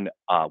shown,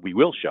 we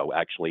will show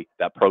actually,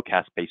 that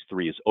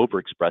procaspase-3 is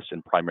overexpressed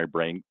in primary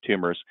brain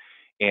tumors.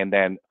 And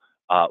then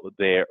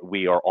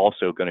we are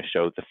also going to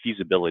show the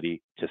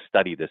feasibility to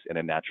study this in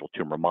a natural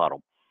tumor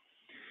model.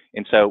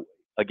 And so,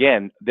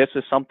 again, this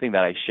is something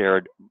that I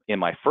shared in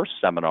my first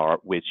seminar,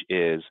 which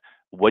is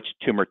which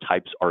tumor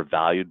types are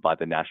valued by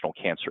the National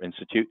Cancer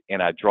Institute.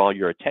 And I draw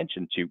your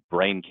attention to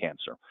brain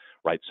cancer,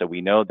 right? So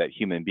we know that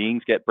human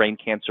beings get brain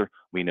cancer.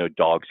 We know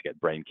dogs get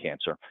brain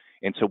cancer.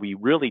 And so we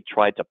really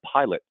tried to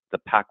pilot the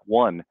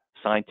PAC1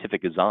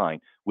 scientific design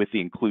with the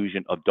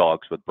inclusion of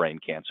dogs with brain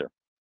cancer.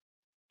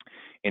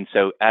 And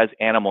so as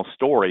animal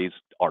stories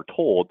are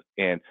told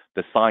and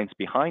the science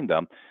behind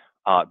them,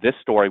 this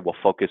story will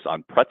focus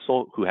on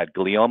Pretzel, who had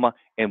glioma,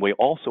 and we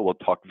also will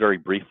talk very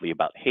briefly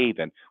about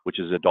Haven, which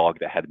is a dog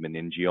that had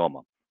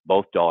meningioma.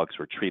 Both dogs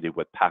were treated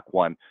with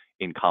PAC1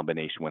 in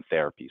combination with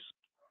therapies.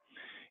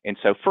 And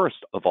so first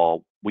of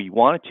all, we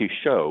wanted to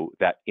show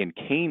that in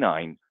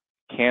canine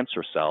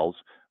cancer cells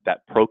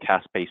that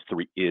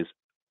procaspase-3 is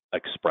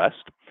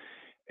expressed,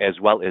 as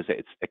well as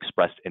it's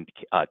expressed in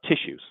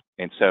tissues.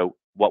 And so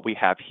what we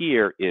have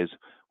here is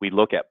we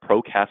look at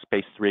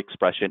procaspase-3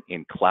 expression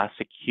in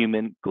classic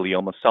human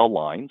glioma cell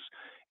lines,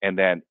 and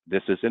then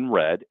this is in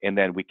red, and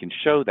then we can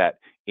show that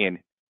in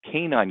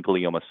canine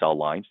glioma cell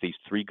lines, these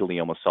 3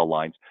 glioma cell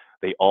lines,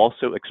 they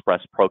also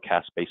express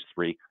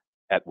procaspase-3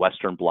 at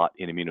Western blot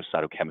in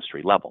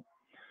immunocytochemistry level.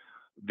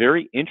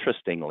 Very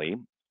interestingly,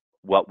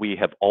 what we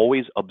have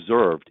always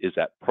observed is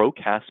that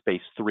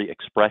procaspase-3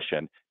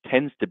 expression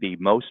tends to be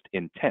most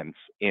intense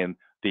in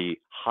the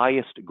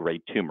highest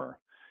grade tumor,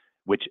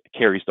 which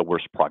carries the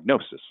worst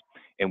prognosis.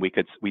 And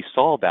we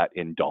saw that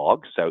in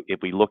dogs. So if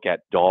we look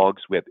at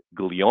dogs with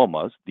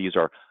gliomas, these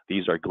are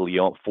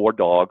 4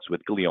 dogs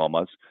with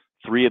gliomas.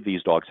 3 of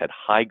these dogs had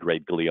high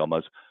grade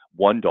gliomas.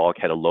 1 dog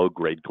had a low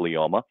grade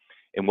glioma.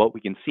 And what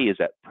we can see is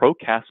that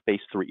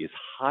procaspase-3 is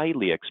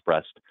highly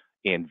expressed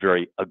in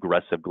very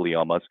aggressive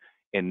gliomas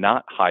and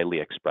not highly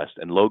expressed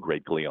in low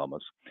grade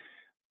gliomas.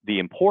 The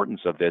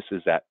importance of this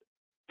is that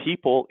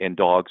people and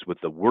dogs with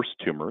the worst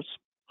tumors,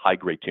 high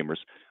grade tumors,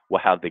 will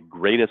have the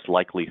greatest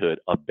likelihood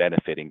of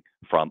benefiting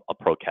from a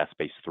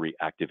procaspase-3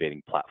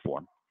 activating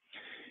platform.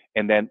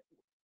 And then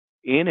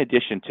in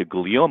addition to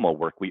glioma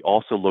work, we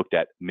also looked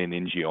at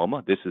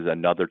meningioma. This is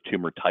another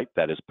tumor type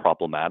that is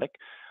problematic.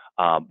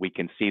 We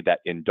can see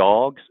that in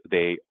dogs,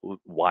 they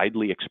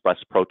widely express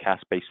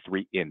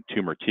procaspase-3 in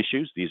tumor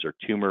tissues. These are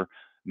tumor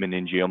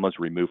meningiomas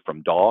removed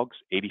from dogs.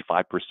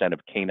 85% of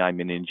canine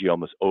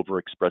meningiomas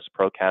overexpress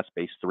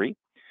procaspase-3.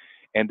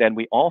 And then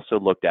we also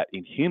looked at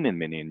in human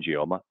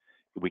meningioma,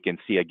 we can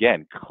see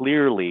again,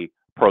 clearly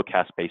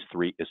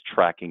procaspase-3 is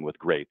tracking with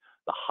grade.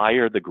 The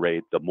higher the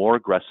grade, the more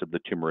aggressive the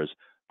tumor is,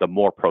 the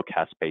more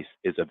procaspase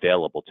is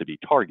available to be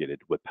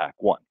targeted with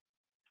PAC1.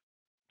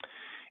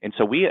 And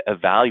so we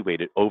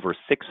evaluated over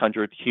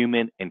 600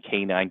 human and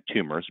canine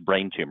tumors,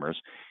 brain tumors,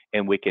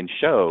 and we can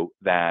show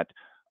that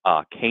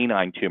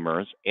canine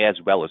tumors as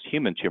well as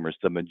human tumors,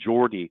 the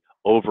majority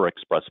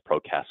overexpress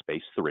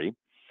procaspase-3.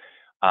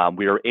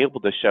 We were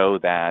able to show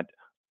that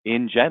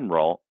in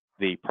general,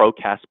 the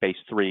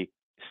procaspase-3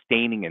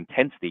 staining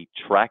intensity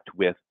tracked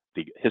with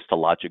the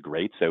histologic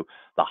grade. So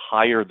the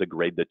higher the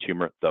grade the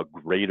tumor, the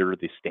greater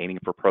the staining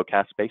for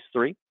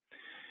procaspase-3.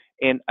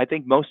 And I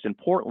think most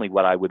importantly,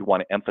 what I would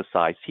want to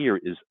emphasize here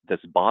is this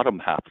bottom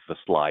half of the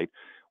slide.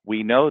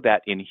 We know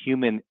that in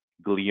human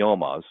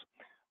gliomas,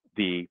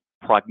 the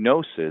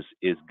prognosis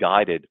is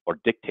guided or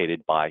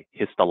dictated by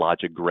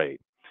histologic grade.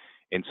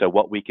 And so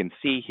what we can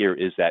see here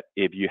is that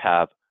if you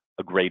have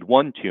a grade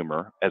 1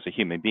 tumor as a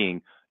human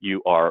being,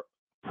 you are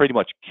pretty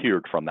much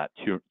cured from that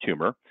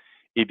tumor.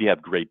 If you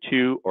have grade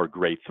 2 or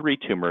grade 3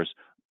 tumors,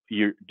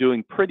 you're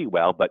doing pretty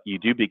well, but you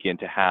do begin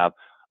to have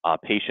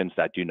patients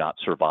that do not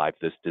survive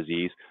this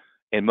disease.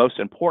 And most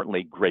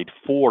importantly, grade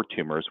 4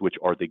 tumors, which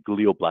are the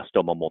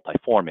glioblastoma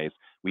multiformes,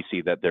 we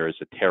see that there is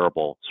a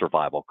terrible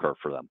survival curve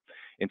for them.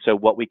 And so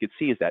what we could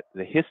see is that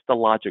the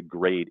histologic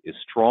grade is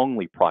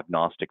strongly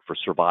prognostic for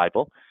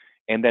survival.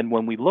 And then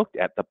when we looked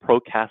at the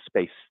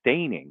procaspase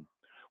staining,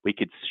 we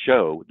could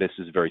show this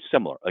is very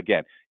similar.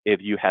 Again, if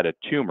you had a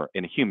tumor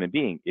in a human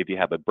being, if you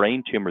have a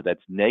brain tumor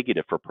that's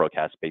negative for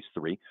procaspase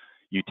 3,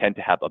 you tend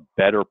to have a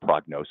better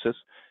prognosis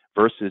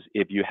versus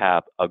if you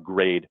have a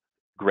grade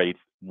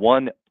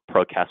 1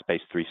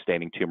 procaspase 3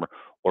 staining tumor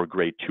or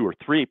grade 2 or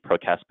 3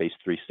 procaspase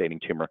 3 staining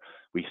tumor,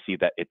 we see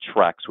that it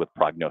tracks with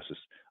prognosis.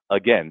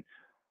 Again,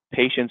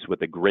 patients with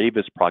the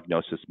gravest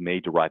prognosis may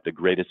derive the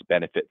greatest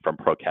benefit from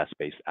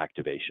procaspase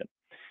activation.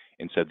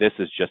 And so this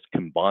is just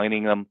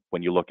combining them.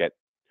 When you look at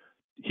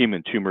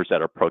human tumors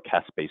that are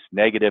procaspase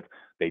negative,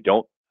 they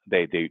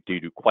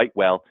do quite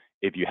well.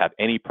 If you have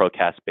any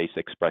procaspase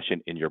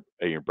expression in your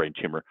brain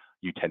tumor,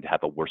 you tend to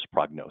have a worse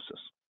prognosis.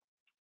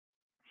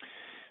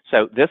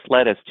 So this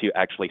led us to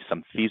actually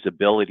some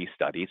feasibility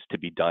studies to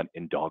be done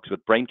in dogs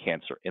with brain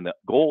cancer. And the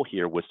goal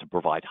here was to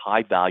provide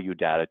high value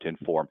data to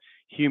inform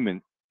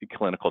human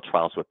clinical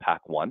trials with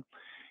PAC1.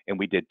 And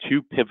we did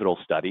 2 pivotal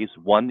studies.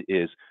 One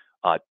is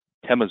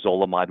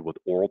temozolomide with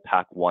oral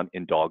PAC1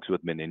 in dogs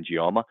with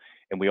meningioma.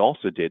 And we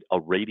also did a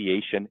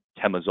radiation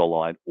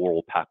temozolomide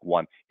oral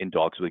PAC1 in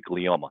dogs with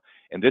glioma.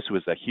 And this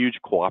was a huge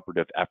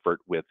cooperative effort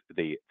with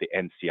the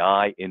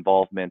NCI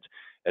involvement,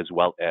 as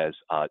well as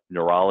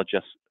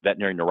neurologists,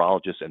 veterinary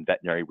neurologists, and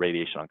veterinary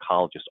radiation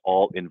oncologists,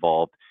 all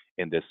involved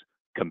in this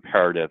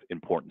comparative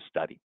important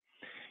study.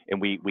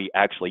 And we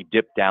actually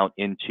dipped down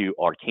into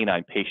our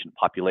canine patient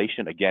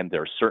population. Again,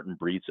 there are certain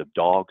breeds of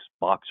dogs,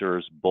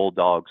 boxers,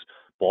 bulldogs,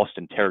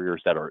 Boston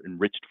Terriers that are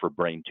enriched for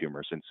brain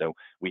tumors. And so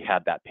we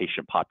had that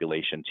patient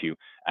population to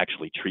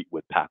actually treat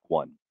with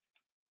PAC1.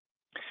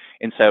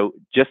 And so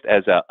just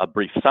as a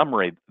brief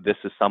summary, this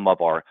is some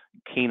of our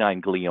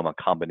canine glioma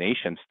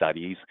combination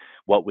studies.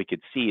 What we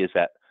could see is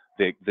that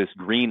this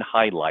green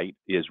highlight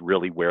is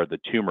really where the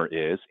tumor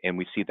is. And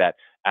we see that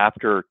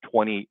after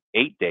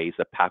 28 days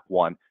of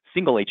PAC1,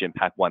 single agent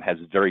PAC1 has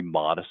very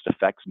modest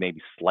effects,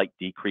 maybe slight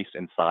decrease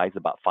in size,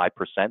 about 5%.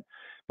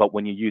 But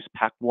when you use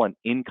PAC1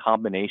 in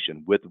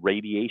combination with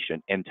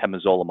radiation and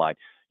temozolomide,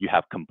 you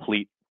have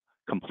complete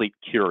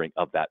curing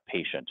of that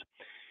patient.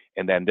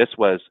 And then this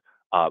was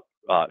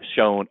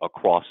shown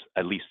across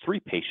at least 3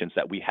 patients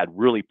that we had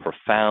really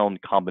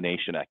profound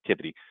combination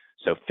activity.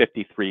 So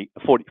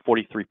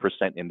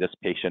 43% in this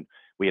patient.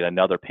 We had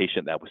another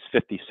patient that was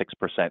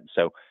 56%.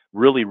 So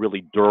really,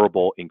 really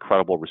durable,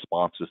 incredible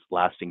responses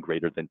lasting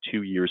greater than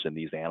 2 years in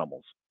these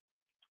animals.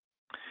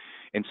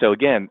 And so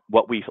again,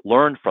 what we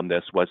learned from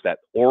this was that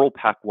oral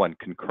PAC1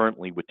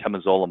 concurrently with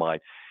temozolomide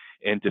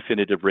and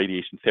definitive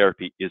radiation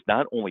therapy is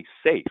not only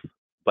safe,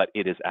 but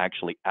it is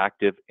actually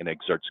active and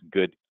exerts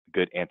good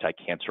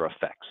anti-cancer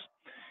effects.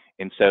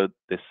 And so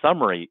the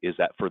summary is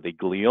that for the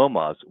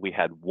gliomas, we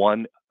had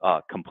 1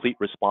 complete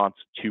response,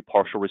 2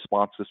 partial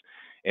responses.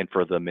 And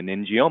for the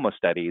meningioma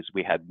studies,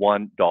 we had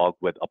 1 dog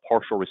with a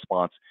partial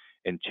response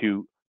and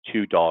two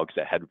dogs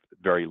that had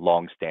very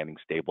long-standing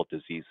stable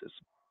diseases.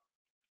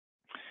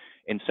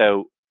 And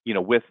so,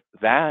 with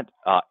that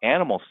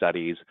animal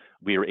studies,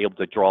 we were able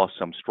to draw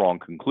some strong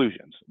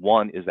conclusions.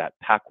 One is that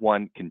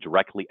PAC1 can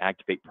directly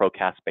activate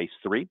procaspase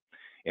 3,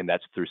 and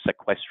that's through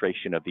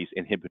sequestration of these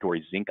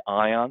inhibitory zinc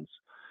ions.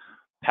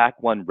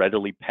 PAC1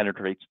 readily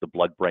penetrates the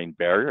blood-brain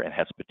barrier and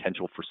has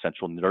potential for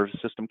central nervous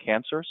system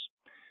cancers.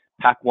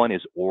 PAC1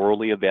 is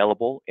orally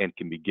available and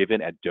can be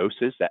given at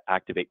doses that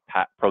activate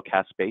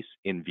procaspase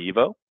in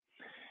vivo.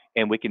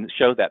 And we can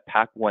show that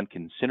PAC1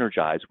 can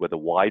synergize with a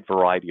wide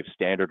variety of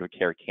standard of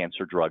care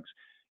cancer drugs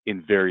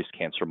in various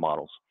cancer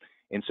models.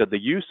 And so the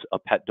use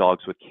of pet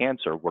dogs with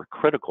cancer were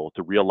critical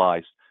to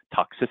realize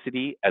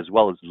toxicity as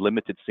well as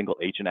limited single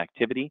agent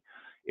activity.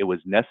 It was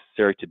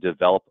necessary to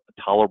develop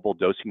tolerable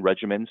dosing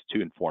regimens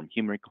to inform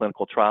human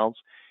clinical trials.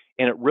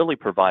 And it really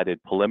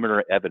provided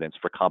preliminary evidence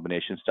for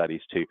combination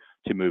studies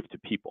to move to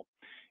people.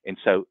 And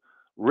so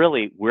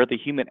really where the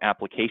human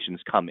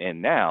applications come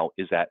in now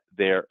is that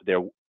there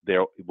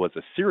was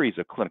a series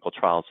of clinical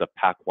trials of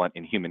PAC1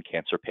 in human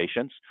cancer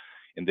patients,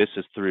 and this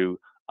is through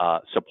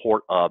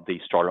support of the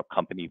startup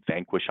company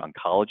Vanquish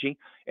Oncology.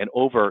 And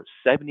over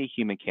 70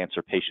 human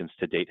cancer patients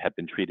to date have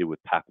been treated with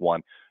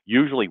PAC1,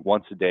 usually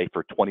once a day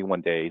for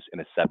 21 days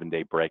and a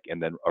 7-day break,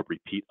 and then a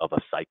repeat of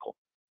a cycle.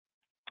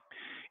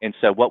 And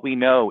so what we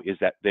know is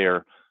that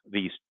there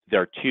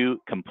are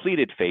 2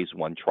 completed phase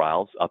 1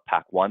 trials of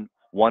PAC1.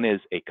 One is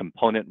a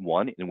component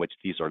 1, in which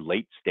these are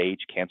late-stage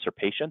cancer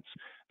patients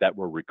that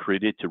were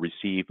recruited to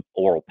receive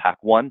oral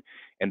PAC1.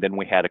 And then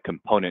we had a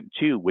component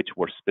 2, which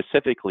were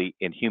specifically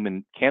in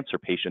human cancer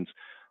patients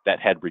that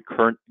had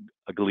recurrent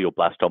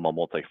glioblastoma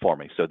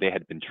multiforme. So they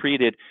had been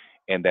treated,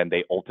 and then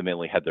they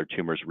ultimately had their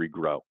tumors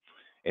regrow.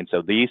 And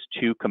so these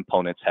two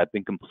components have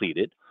been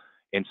completed.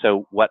 And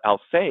so what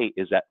I'll say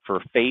is that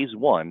for phase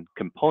 1,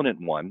 component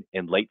 1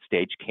 in late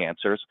stage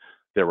cancers,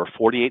 there were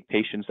 48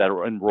 patients that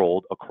were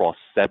enrolled across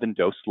 7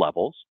 dose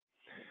levels.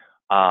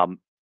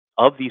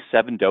 Of these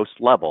 7 dose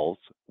levels,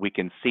 we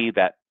can see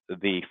that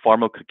the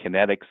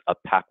pharmacokinetics of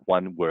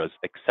PAC1 was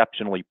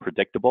exceptionally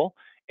predictable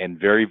and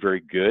very,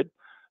 very good.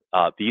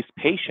 These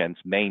patients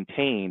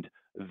maintained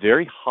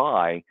very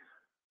high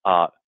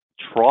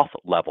trough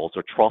levels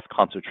or trough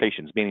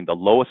concentrations, meaning the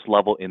lowest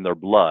level in their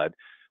blood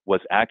was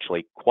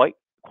actually quite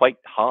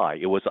high.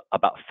 It was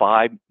about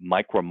 5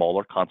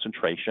 micromolar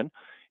concentration.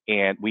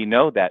 And we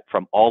know that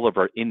from all of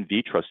our in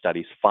vitro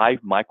studies, 5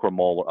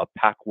 micromolar of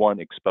PAC1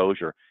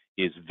 exposure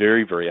is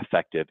very, very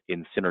effective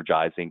in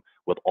synergizing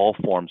with all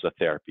forms of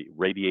therapy,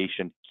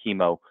 radiation,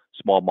 chemo,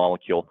 small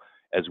molecule,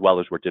 as well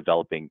as we're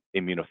developing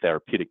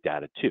immunotherapeutic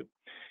data too.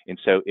 And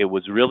so it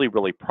was really,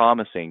 really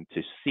promising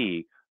to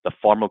see the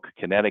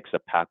pharmacokinetics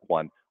of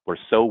PAC1 were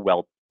so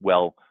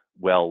well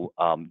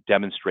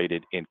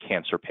demonstrated in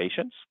cancer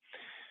patients.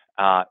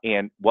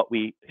 And what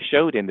we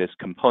showed in this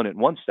component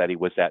 1 study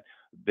was that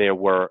there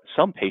were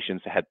some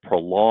patients that had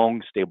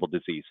prolonged stable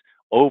disease,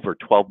 over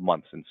 12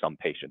 months in some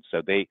patients.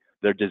 So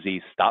their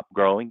disease stopped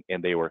growing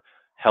and they were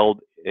held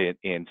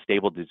in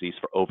stable disease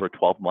for over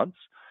 12 months.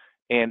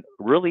 And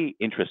really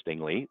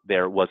interestingly,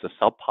 there was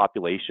a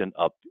subpopulation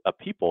of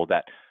people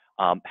that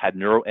had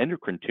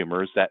neuroendocrine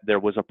tumors that there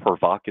was a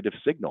provocative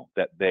signal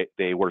that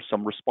they were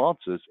some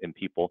responses in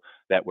people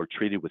that were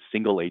treated with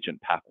single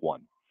agent PAC1.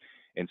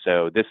 And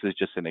so this is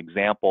just an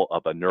example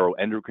of a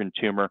neuroendocrine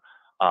tumor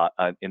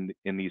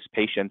in these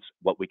patients.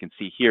 What we can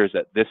see here is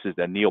that this is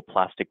a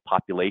neoplastic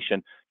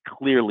population,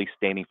 clearly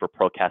staining for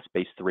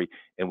procaspase-3,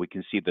 and we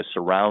can see the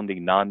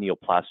surrounding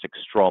non-neoplastic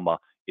stroma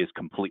is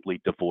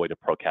completely devoid of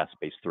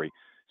procaspase-3.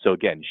 So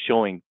again,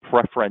 showing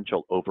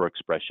preferential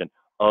overexpression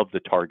of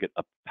the target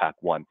of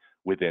PAC1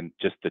 within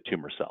just the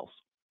tumor cells.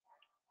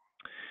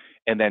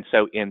 And then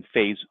so in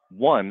phase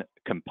 1,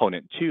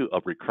 component 2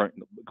 of recurrent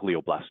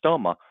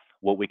glioblastoma,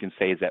 what we can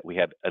say is that we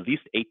have at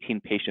least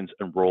 18 patients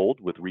enrolled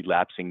with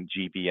relapsing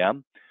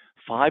GBM.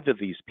 5 of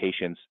these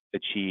patients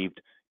achieved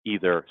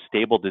either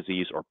stable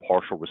disease or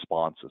partial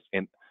responses.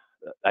 And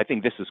I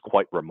think this is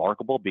quite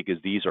remarkable because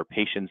these are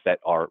patients that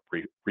are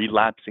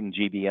relapsing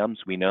GBMs.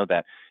 We know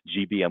that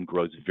GBM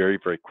grows very,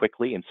 very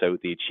quickly, and so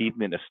the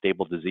achievement of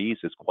stable disease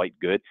is quite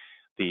good.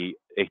 The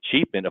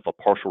achievement of a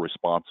partial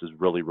response is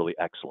really, really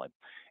excellent.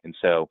 And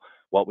so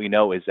what we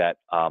know is that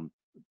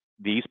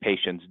these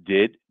patients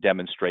did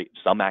demonstrate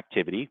some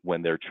activity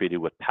when they're treated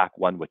with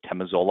PAC1 with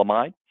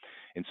temozolomide.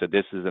 And so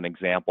this is an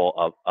example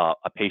of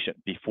a patient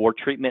before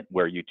treatment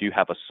where you do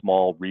have a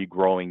small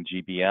regrowing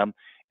GBM,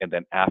 and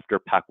then after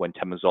PAC1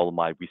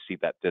 temozolomide, we see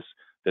that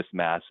this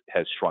mass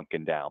has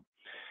shrunken down.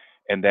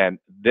 And then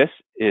this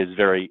is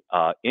very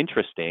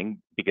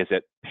interesting because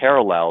it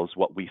parallels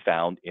what we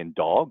found in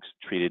dogs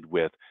treated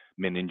with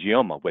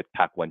meningioma with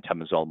PAC1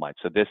 temozolomide.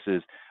 So this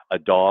is a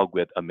dog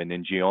with a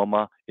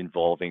meningioma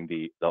involving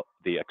the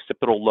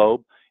occipital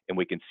lobe, and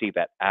we can see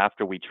that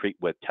after we treat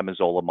with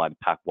temozolomide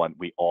PAC1,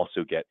 we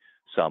also get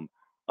some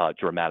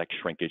dramatic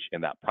shrinkage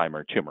in that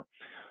primary tumor.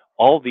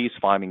 All these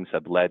findings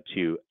have led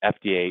to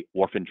FDA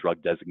orphan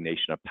drug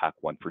designation of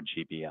PAC1 for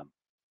GBM.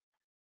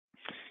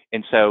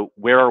 And so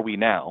where are we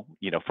now,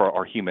 for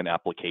our human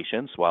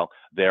applications? Well,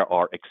 there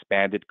are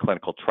expanded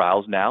clinical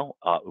trials now.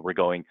 We're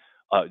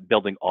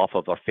building off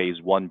of our phase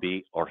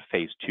 1B or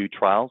phase 2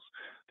 trials.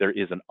 There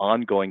is an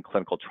ongoing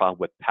clinical trial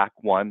with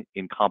PAC1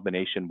 in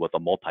combination with a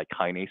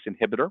multi-kinase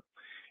inhibitor.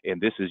 And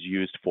this is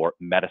used for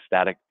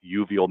metastatic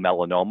uveal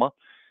melanoma.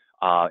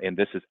 And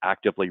this is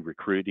actively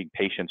recruiting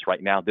patients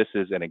right now. This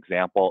is an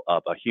example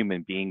of a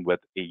human being with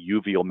a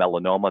uveal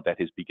melanoma that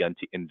has begun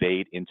to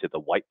invade into the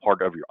white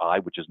part of your eye,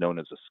 which is known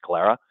as a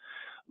sclera.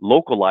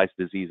 Localized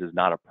disease is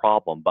not a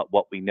problem, but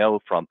what we know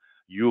from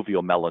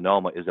uveal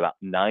melanoma is about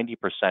 90%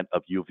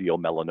 of uveal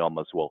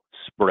melanomas will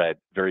spread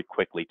very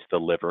quickly to the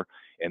liver.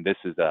 And this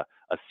is a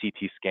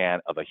CT scan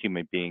of a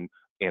human being,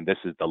 and this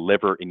is the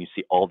liver, and you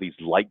see all these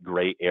light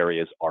gray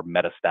areas are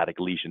metastatic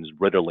lesions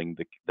riddling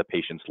the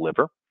patient's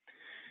liver.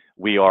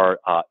 We are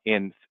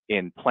in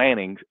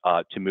planning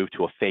to move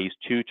to a phase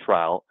 2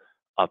 trial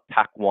of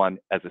PAC1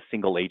 as a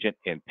single agent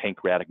in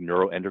pancreatic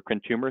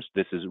neuroendocrine tumors.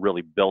 This is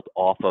really built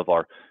off of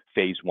our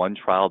phase 1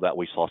 trial that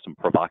we saw some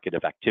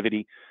provocative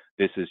activity.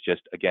 This is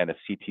just, again, a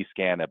CT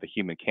scan of a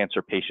human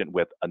cancer patient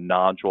with a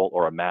nodule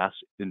or a mass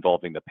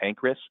involving the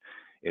pancreas.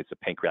 It's a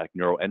pancreatic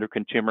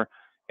neuroendocrine tumor.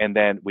 And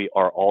then we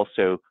are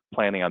also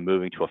planning on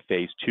moving to a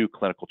phase 2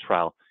 clinical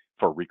trial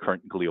for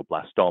recurrent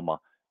glioblastoma,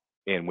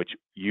 in which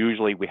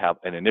usually we have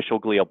an initial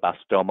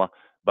glioblastoma,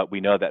 but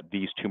we know that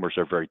these tumors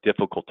are very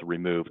difficult to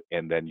remove,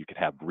 and then you can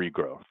have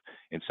regrowth.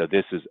 And so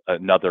this is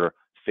another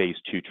phase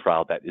 2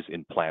 trial that is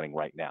in planning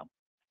right now.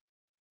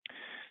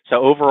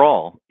 So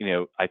overall,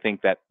 I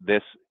think that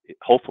this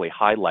hopefully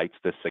highlights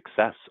the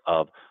success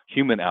of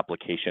human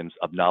applications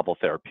of novel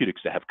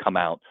therapeutics that have come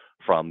out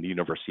from the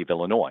University of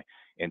Illinois.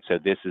 And so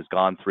this has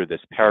gone through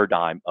this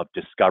paradigm of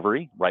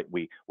discovery, right?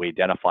 We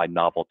identify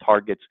novel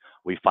targets,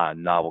 we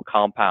find novel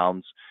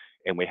compounds,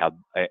 and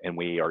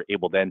we are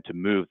able then to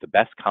move the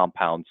best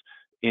compounds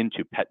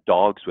into pet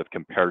dogs with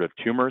comparative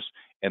tumors,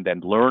 and then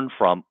learn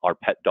from our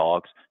pet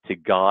dogs to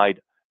guide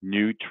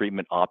new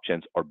treatment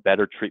options or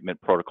better treatment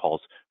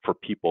protocols for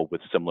people with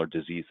similar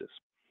diseases.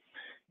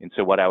 And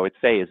so what I would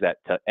say is that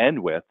to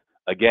end with,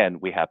 again,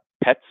 we have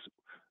pets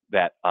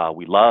that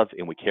we love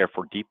and we care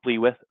for deeply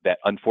with that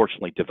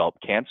unfortunately develop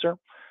cancer.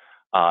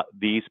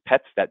 These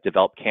pets that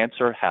develop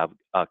cancer have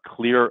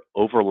clear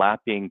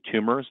overlapping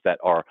tumors that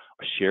are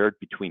shared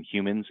between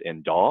humans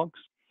and dogs.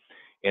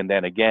 And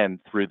then again,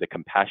 through the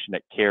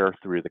compassionate care,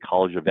 through the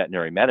College of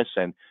Veterinary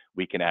Medicine,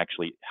 we can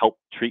actually help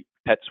treat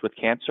pets with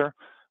cancer.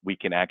 We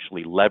can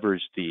actually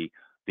leverage the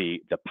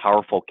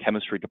powerful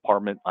chemistry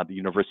department at the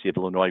University of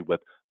Illinois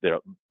with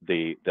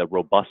the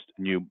robust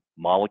new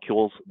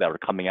molecules that are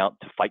coming out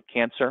to fight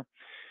cancer.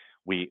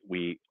 We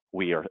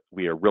are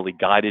really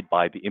guided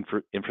by the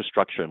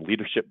infrastructure and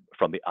leadership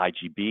from the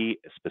IGB,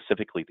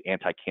 specifically the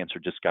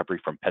Anticancer Discovery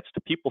from Pets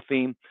to People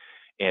theme,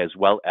 as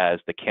well as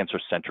the Cancer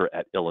Center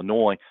at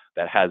Illinois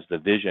that has the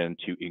vision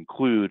to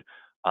include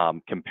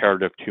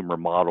comparative tumor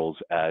models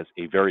as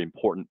a very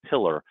important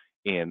pillar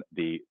in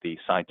the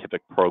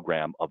scientific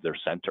program of their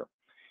center.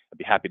 I'd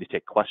be happy to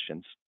take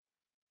questions.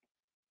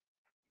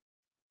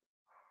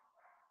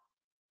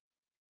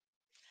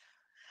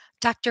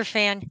 Dr.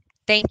 Fan,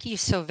 thank you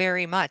so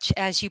very much.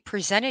 As you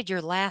presented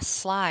your last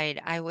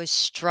slide, I was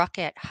struck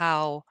at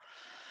how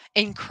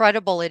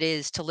incredible it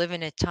is to live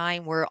in a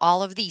time where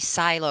all of these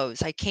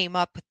silos, I came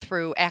up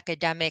through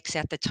academics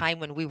at the time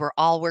when we were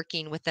all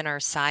working within our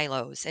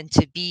silos, and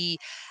to be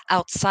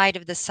outside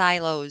of the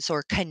silos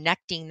or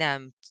connecting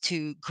them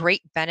to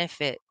great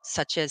benefit,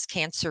 such as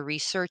cancer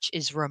research,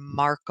 is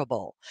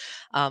remarkable.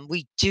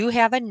 We do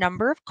have a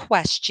number of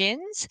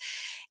questions,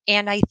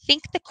 and I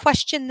think the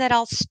question that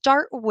I'll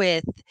start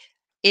with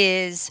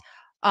is,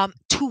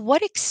 to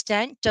what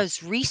extent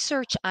does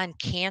research on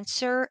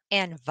cancer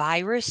and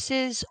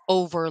viruses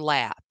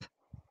overlap?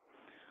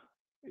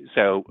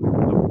 So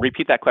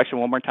repeat that question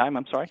one more time,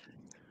 I'm sorry.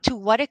 To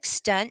what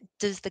extent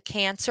does the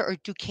cancer, or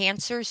do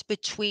cancers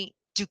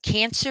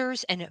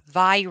and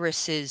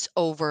viruses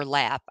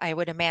overlap? I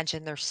would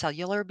imagine their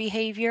cellular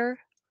behavior.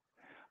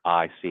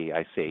 I see.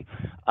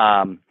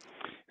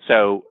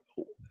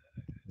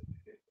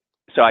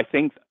 So I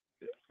think,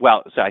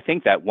 so I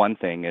think that one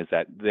thing is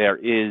that there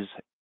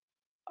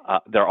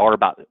are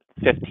about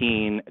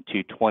 15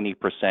 to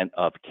 20%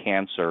 of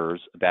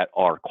cancers that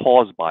are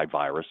caused by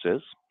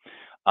viruses.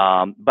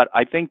 But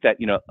I think that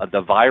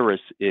the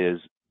virus is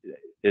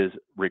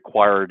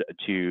required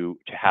to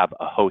have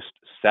a host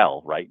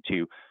cell, right,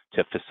 to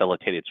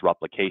facilitate its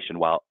replication,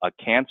 while a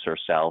cancer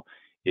cell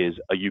is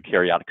a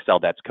eukaryotic cell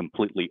that's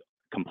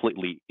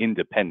completely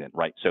independent,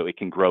 right? So it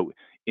can grow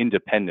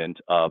independent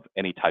of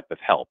any type of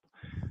help.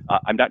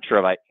 I'm not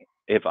sure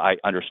if I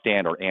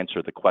understand or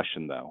answer the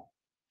question, though.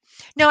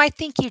 No, I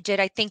think you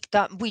did. I think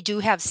that we do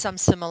have some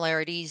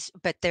similarities,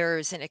 but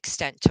there's an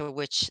extent to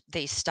which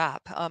they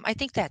stop. I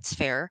think that's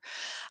fair.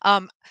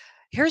 Um,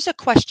 Here's a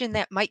question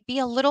that might be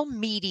a little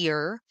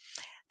meatier,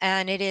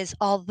 and it is,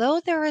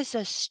 although there is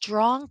a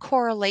strong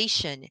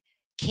correlation,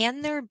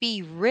 can there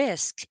be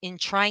risk in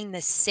trying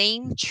the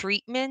same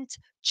treatment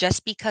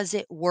just because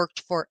it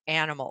worked for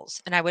animals?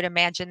 And I would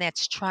imagine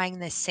that's trying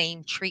the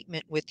same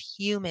treatment with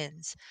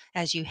humans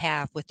as you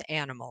have with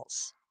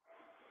animals.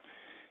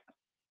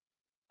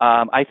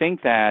 I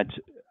think that,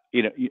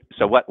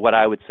 so what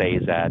I would say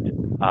is that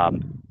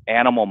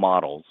animal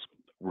models,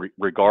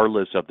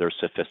 regardless of their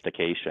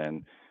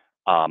sophistication,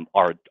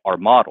 are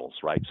models,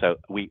 right? So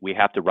we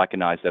have to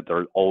recognize that there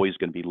are always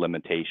going to be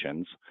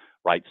limitations,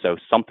 right? So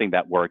something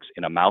that works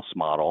in a mouse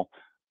model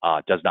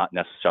does not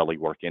necessarily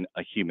work in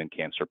a human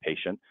cancer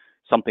patient.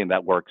 Something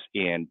that works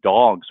in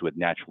dogs with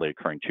naturally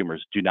occurring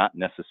tumors will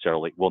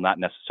not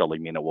necessarily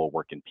mean it will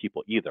work in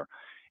people either.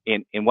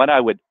 And what I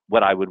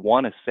would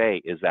want to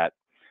say is that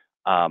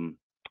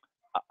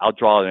I'll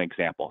draw an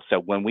example. So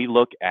when we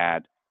look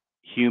at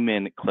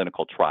human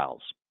clinical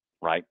trials,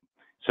 right?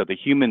 So the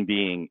human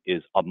being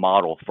is a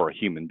model for a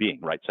human being,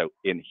 right? So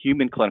in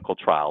human clinical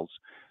trials,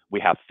 we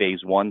have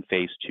phase 1,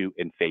 phase 2,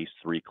 and phase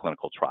 3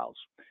 clinical trials.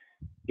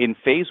 In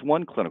phase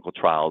 1 clinical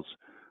trials,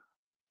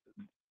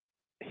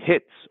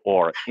 hits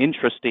or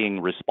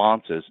interesting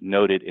responses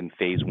noted in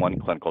phase 1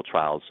 clinical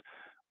trials,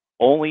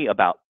 only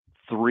about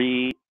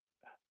 3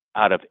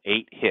 out of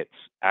 8 hits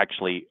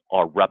actually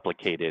are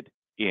replicated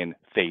in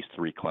phase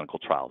 3 clinical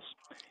trials.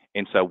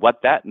 And so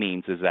what that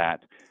means is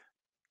that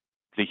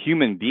the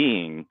human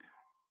being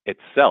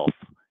itself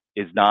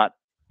is not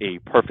a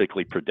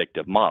perfectly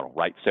predictive model,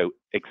 right? So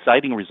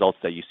exciting results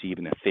that you see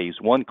even in phase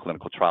 1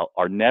 clinical trial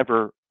are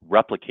never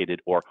replicated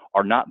or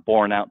are not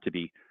borne out to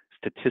be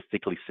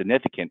statistically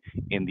significant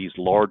in these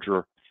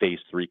larger phase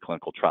 3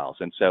 clinical trials.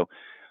 And so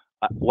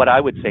what I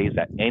would say is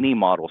that any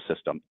model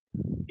system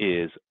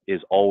is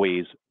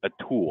always a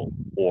tool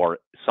or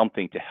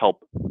something to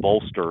help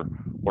bolster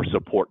or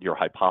support your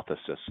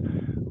hypothesis,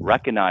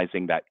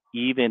 recognizing that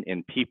even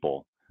in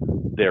people,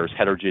 there's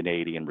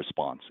heterogeneity in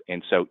response.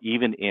 And so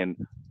even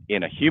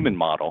in a human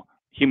model,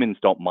 humans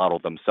don't model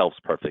themselves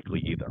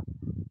perfectly either.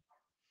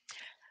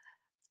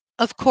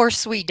 Of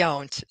course we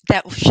don't.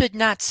 That should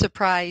not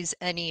surprise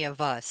any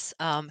of us.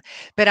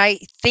 But I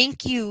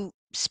think you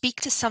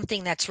speak to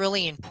something that's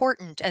really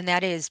important, and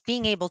that is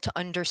being able to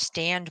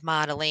understand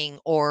modeling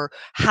or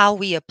how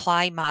we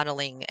apply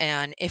modeling.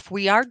 And if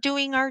we are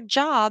doing our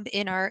job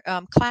in our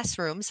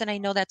classrooms, and I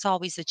know that's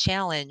always a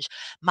challenge,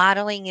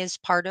 modeling is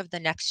part of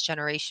the next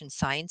generation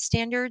science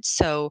standards.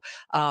 So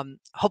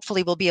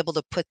hopefully we'll be able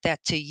to put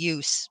that to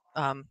use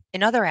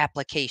in other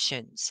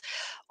applications.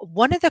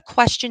 One of the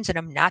questions, and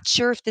I'm not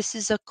sure if this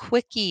is a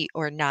quickie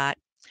or not,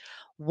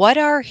 what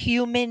are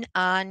human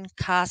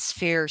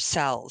oncosphere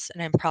cells?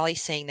 And I'm probably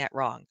saying that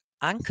wrong.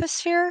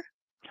 Oncosphere?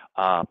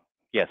 Uh,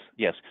 yes,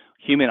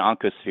 human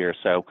oncosphere.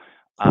 So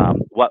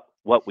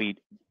what we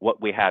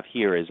have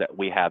here is that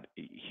we have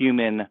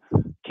human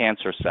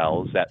cancer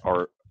cells that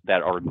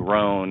are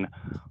grown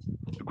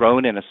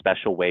in a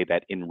special way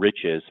that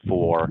enriches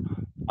for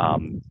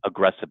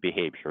aggressive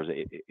behaviors.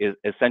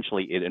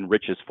 Essentially, it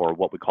enriches for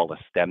what we call a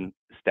stem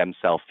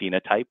cell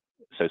phenotype.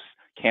 So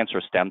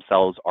cancer stem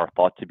cells are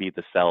thought to be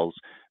the cells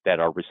that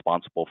are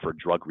responsible for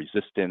drug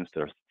resistance.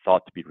 They're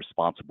thought to be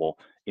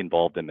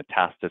involved in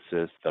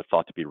metastasis. They're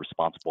thought to be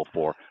responsible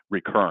for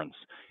recurrence.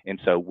 And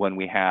so when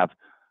we have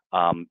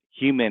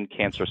human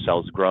cancer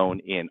cells grown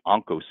in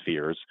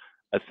oncospheres,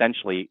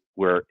 essentially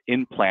we're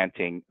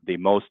implanting the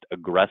most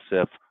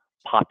aggressive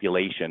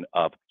population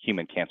of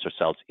human cancer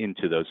cells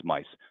into those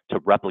mice to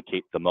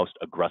replicate the most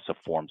aggressive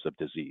forms of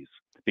disease,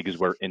 because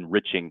we're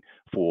enriching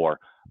for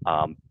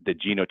the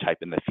genotype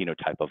and the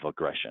phenotype of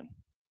aggression.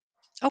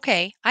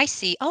 Okay, I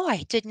see. Oh,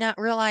 I did not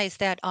realize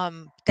that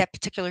that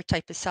particular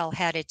type of cell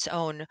had its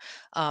own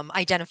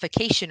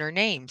identification or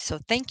name. So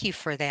thank you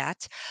for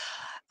that.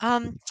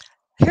 Um,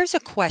 Here's a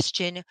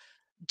question.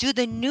 Do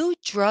the new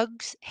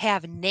drugs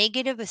have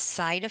negative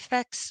side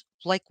effects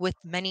like with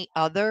many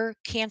other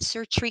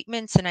cancer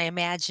treatments? And I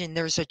imagine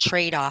there's a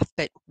trade-off,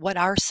 but what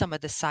are some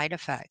of the side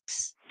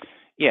effects?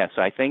 Yeah,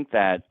 so I think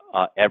that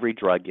every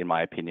drug, in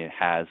my opinion,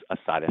 has a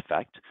side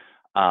effect.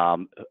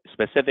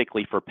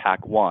 Specifically for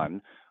PAC1,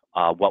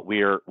 what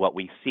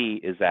we see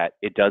is that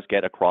it does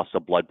get across the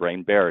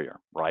blood-brain barrier,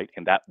 right?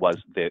 And that was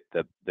the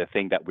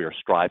thing that we are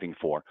striving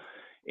for.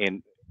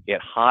 In at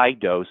high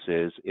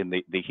doses in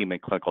the human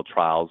clinical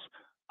trials,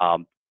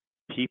 um,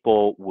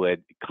 people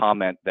would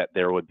comment that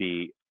there would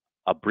be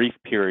a brief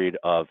period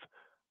of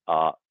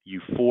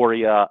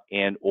euphoria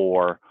and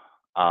or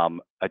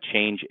a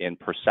change in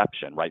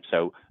perception, right?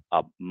 So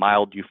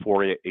mild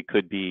euphoria, it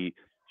could be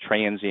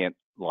transient,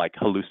 like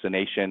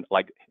hallucination.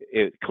 Like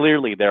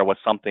clearly there was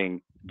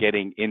something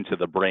getting into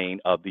the brain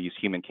of these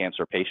human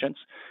cancer patients.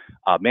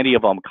 Many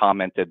of them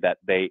commented that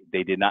they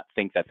did not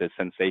think that the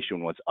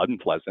sensation was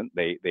unpleasant.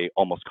 They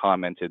almost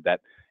commented that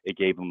it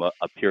gave them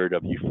a period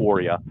of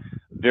euphoria.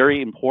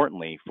 Very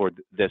importantly, for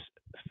this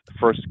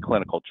first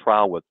clinical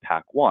trial with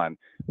PAC1,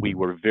 we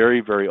were very,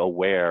 very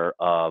aware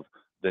of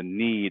the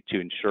need to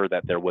ensure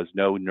that there was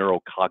no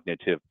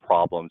neurocognitive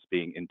problems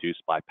being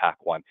induced by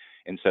PAC1.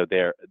 And so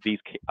these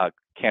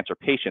cancer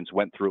patients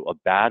went through a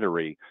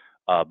battery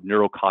of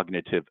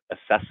neurocognitive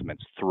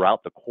assessments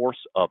throughout the course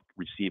of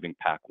receiving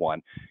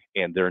PAC1,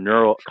 and their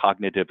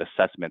neurocognitive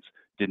assessments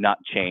did not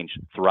change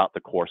throughout the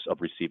course of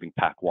receiving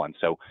PAC1.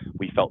 So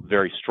we felt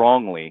very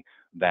strongly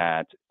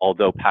that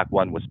although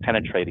PAC1 was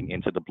penetrating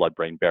into the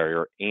blood-brain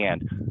barrier,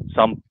 and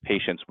some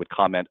patients would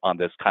comment on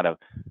this kind of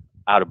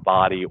out of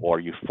body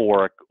or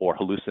euphoric or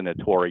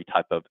hallucinatory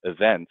type of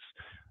events,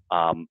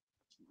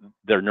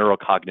 their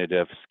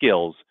neurocognitive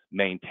skills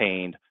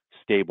maintained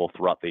stable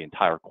throughout the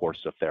entire course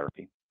of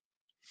therapy.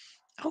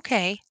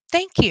 Okay,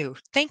 thank you.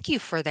 Thank you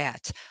for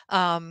that.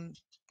 Um,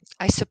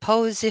 I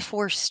suppose if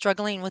we're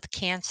struggling with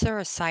cancer,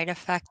 a side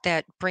effect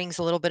that brings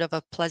a little bit of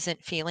a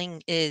pleasant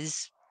feeling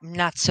is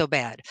not so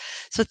bad.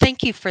 So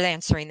thank you for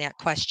answering that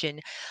question.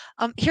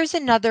 Here's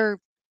another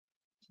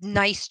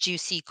nice,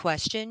 juicy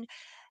question.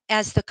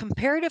 As the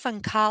comparative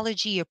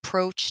oncology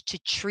approach to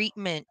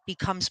treatment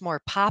becomes more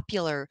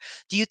popular,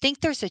 do you think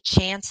there's a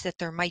chance that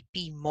there might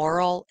be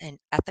moral and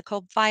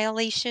ethical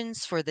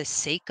violations for the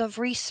sake of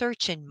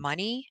research and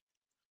money?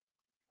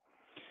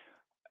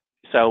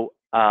 So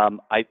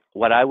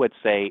what I would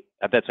say,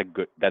 that's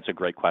a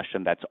great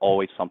question. That's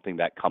always something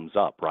that comes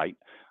up, right?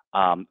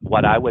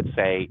 What I would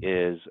say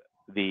is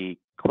the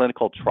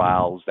clinical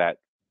trials that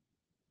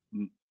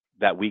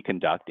we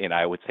conduct, and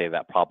I would say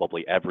that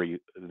probably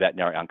every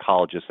veterinary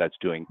oncologist that's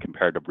doing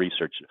comparative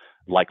research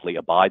likely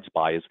abides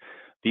by, is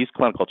these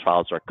clinical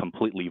trials are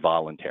completely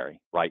voluntary,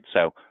 right?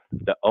 So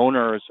the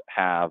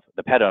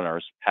pet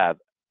owners have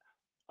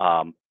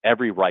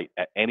every right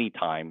at any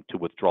time to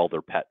withdraw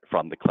their pet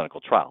from the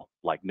clinical trial,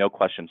 like no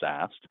questions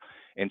asked.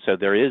 And so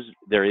there is,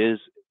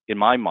 in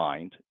my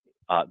mind,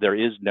 there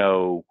is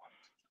no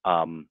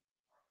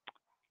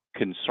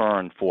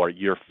concern for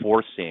you're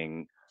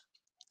forcing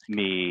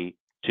me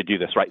to do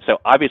this, right? So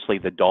obviously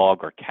the dog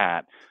or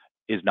cat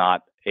is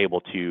not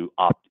able to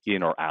opt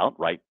in or out,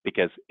 right?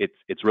 Because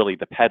it's really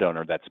the pet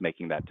owner that's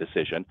making that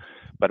decision.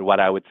 But what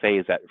I would say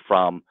is that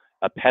from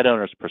a pet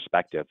owner's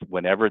perspective,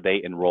 whenever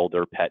they enroll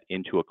their pet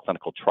into a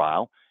clinical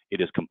trial, it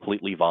is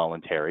completely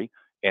voluntary,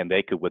 and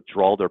they could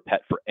withdraw their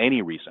pet for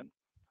any reason,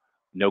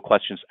 no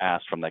questions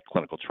asked from that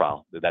clinical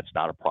trial. That's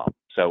not a problem.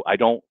 So I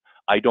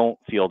don't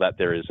feel that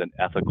there is an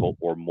ethical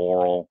or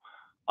moral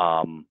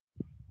um,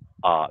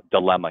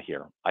 dilemma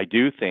here. I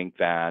do think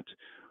that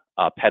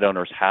pet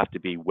owners have to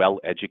be well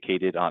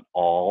educated on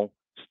all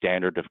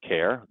standard of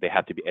care. They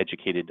have to be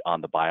educated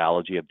on the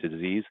biology of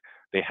disease.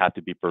 They have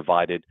to be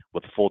provided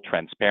with full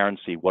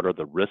transparency. What are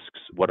the risks?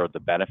 What are the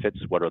benefits?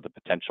 What are the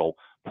potential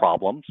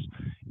problems?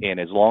 And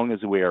as long as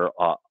we're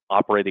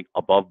operating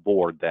above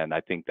board, then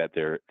I think that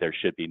there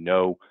should be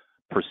no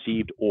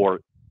perceived or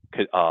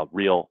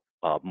real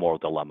moral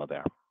dilemma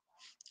there.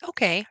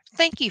 Okay,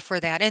 thank you for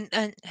that.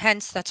 And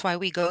hence, that's why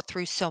we go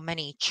through so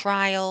many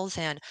trials.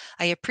 And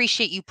I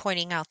appreciate you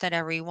pointing out that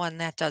everyone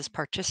that does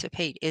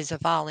participate is a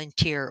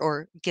volunteer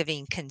or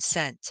giving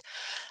consent.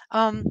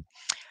 Um,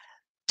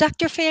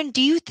 Dr. Fan,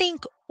 do you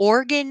think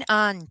organ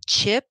on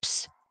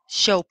chips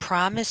show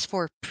promise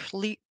for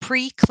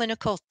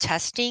preclinical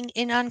testing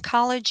in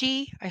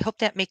oncology? I hope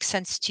that makes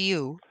sense to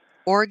you.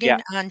 Yeah,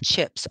 Organ on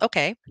chips.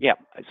 Okay. yeah.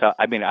 So,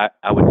 I mean, I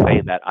would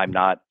say that I'm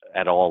not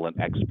at all an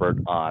expert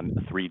on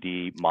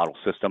 3D model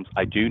systems.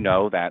 I do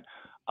know that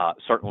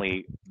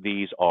certainly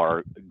these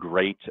are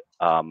great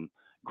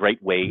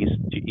ways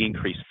to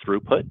increase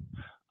throughput.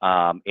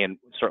 And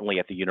certainly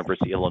at the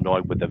University of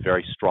Illinois, with a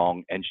very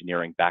strong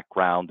engineering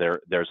background,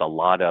 there's a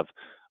lot of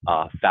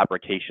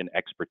fabrication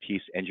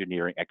expertise,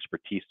 engineering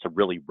expertise to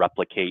really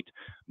replicate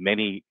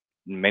many,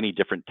 many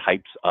different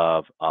types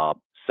of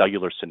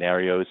cellular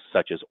scenarios,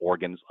 such as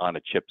organs on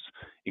a chip's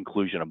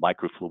inclusion of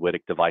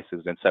microfluidic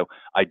devices. And so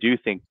I do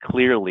think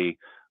clearly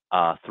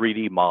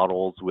 3D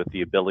models with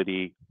the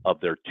ability of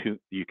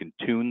you can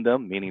tune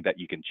them, meaning that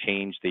you can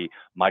change the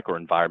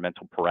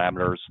microenvironmental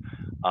parameters,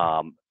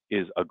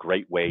 is a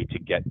great way to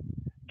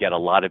get a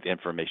lot of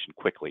information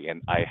quickly.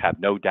 And I have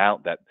no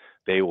doubt that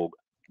they will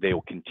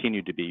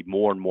continue to be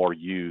more and more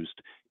used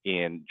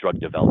in drug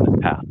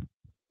development path.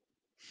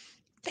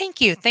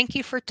 Thank you. Thank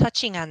you for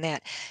touching on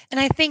that. And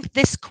I think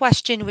this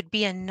question would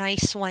be a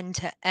nice one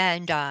to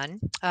end on.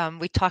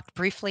 We talked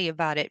briefly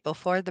about it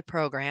before the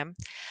program.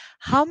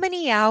 How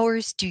many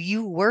hours do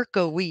you work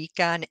a week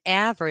on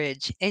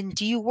average? And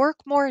do you work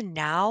more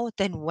now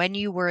than when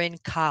you were in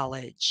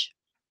college?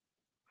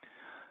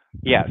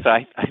 Yeah, so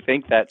I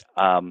think that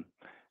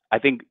I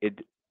think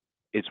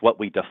it's what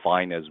we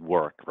define as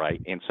work, right?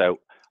 And so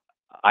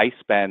I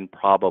spend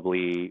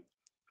probably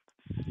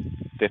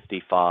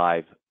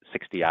 55,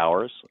 60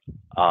 hours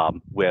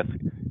with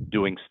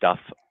doing stuff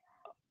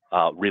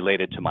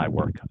related to my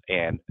work,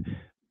 and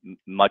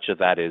much of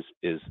that is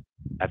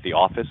at the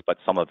office, but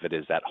some of it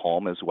is at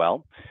home as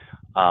well.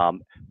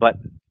 But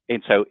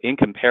and so in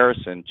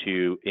comparison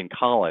to in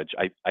college,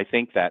 I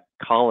think that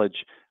college,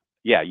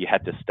 yeah, you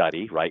had to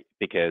study, right?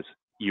 Because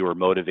you were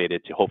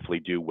motivated to hopefully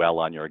do well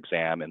on your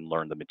exam and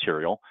learn the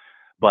material.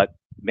 But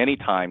many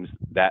times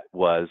that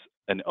was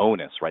an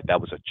onus, right? That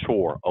was a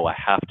chore. Oh, I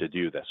have to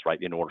do this, right?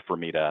 In order for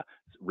me to,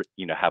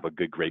 have a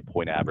good grade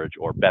point average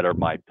or better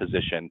my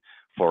position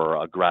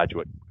for a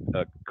graduate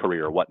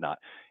career or whatnot.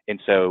 And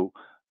so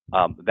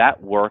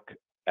that work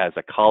as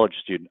a college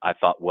student, I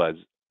thought was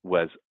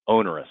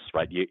onerous,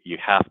 right? You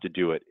have to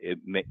do it.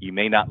 You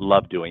may not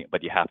love doing it,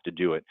 but you have to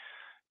do it.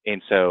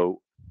 And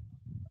so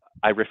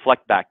I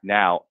reflect back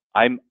now,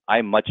 I'm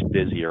much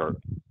busier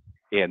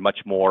and much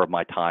more of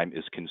my time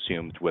is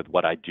consumed with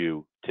what I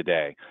do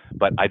today.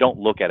 But I don't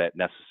look at it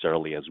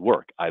necessarily as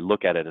work. I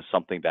look at it as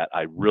something that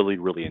I really,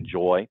 really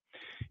enjoy.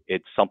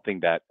 It's something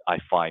that I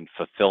find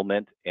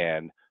fulfillment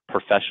and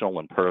professional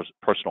and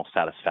personal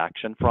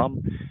satisfaction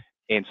from.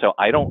 And so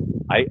I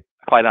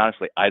quite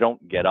honestly, I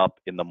don't get up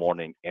in the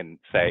morning and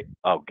say,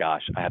 oh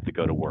gosh, I have to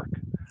go to work.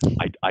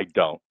 I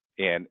don't.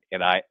 And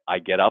I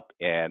get up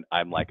and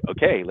I'm like,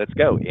 okay, let's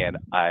go. And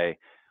I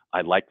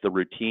like the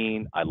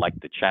routine. I like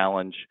the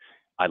challenge.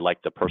 I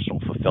like the personal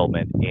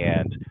fulfillment.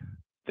 And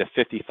the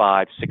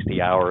 55,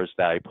 60 hours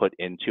that I put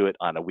into it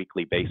on a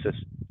weekly basis,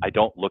 I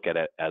don't look at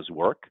it as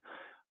work.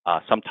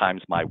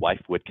 Sometimes my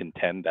wife would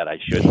contend that I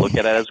should look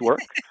at it as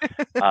work.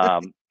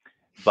 Um,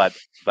 but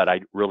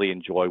I really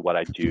enjoy what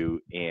I do,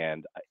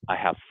 and I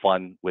have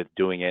fun with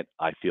doing it.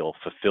 I feel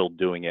fulfilled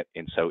doing it,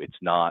 and so it's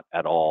not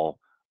at all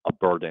a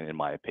burden, in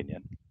my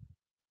opinion.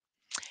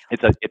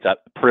 It's a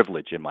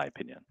privilege, in my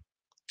opinion.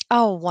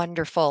 Oh,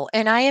 wonderful.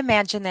 And I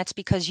imagine that's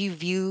because you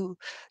view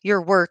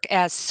your work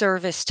as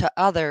service to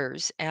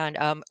others. And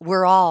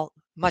we're all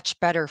much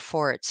better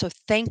for it. So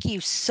thank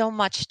you so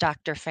much,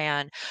 Dr.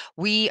 Fan.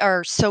 We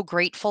are so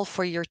grateful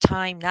for your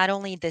time, not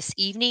only this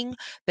evening,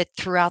 but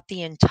throughout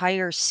the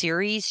entire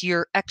series,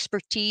 your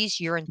expertise,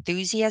 your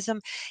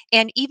enthusiasm,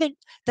 and even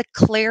the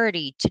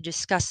clarity to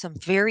discuss some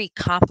very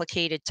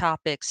complicated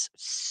topics.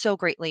 So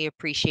greatly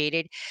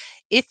appreciated.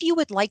 If you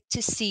would like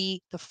to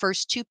see the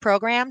first two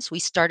programs, we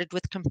started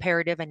with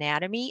comparative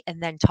anatomy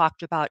and then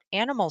talked about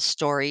animal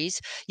stories.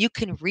 You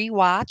can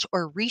rewatch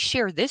or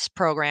reshare this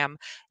program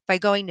by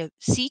going to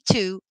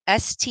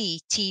C2ST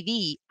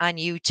TV on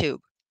YouTube.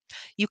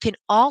 You can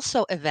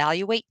also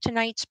evaluate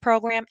tonight's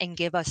program and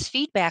give us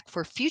feedback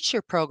for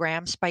future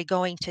programs by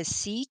going to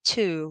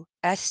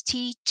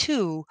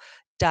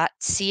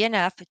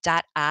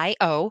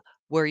c2st2.cnf.io,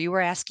 where you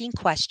were asking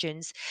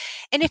questions.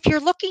 And if you're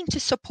looking to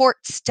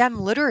support STEM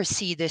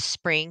literacy this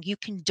spring, you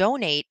can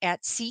donate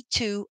at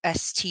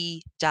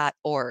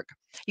c2st.org.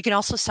 You can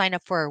also sign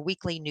up for our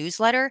weekly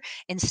newsletter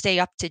and stay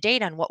up to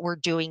date on what we're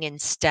doing in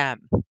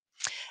STEM.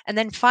 And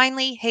then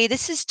finally, hey,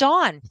 this is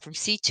Dawn from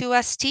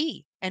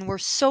C2ST, and we're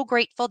so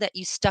grateful that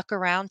you stuck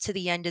around to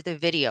the end of the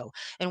video,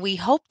 and we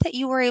hope that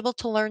you were able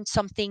to learn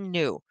something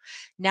new.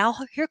 Now,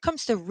 here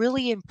comes the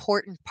really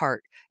important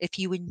part. If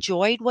you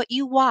enjoyed what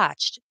you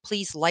watched,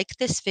 please like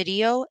this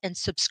video and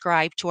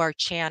subscribe to our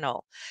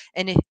channel.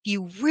 And if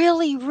you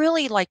really,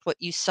 really liked what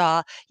you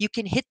saw, you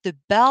can hit the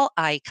bell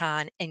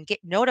icon and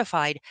get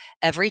notified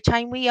every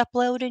time we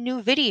upload a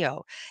new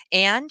video.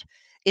 And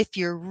if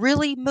you're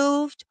really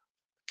moved,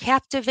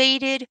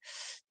 captivated,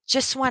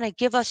 just want to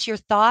give us your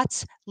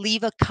thoughts,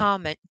 leave a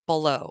comment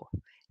below.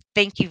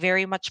 Thank you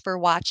very much for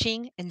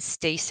watching and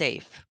stay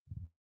safe.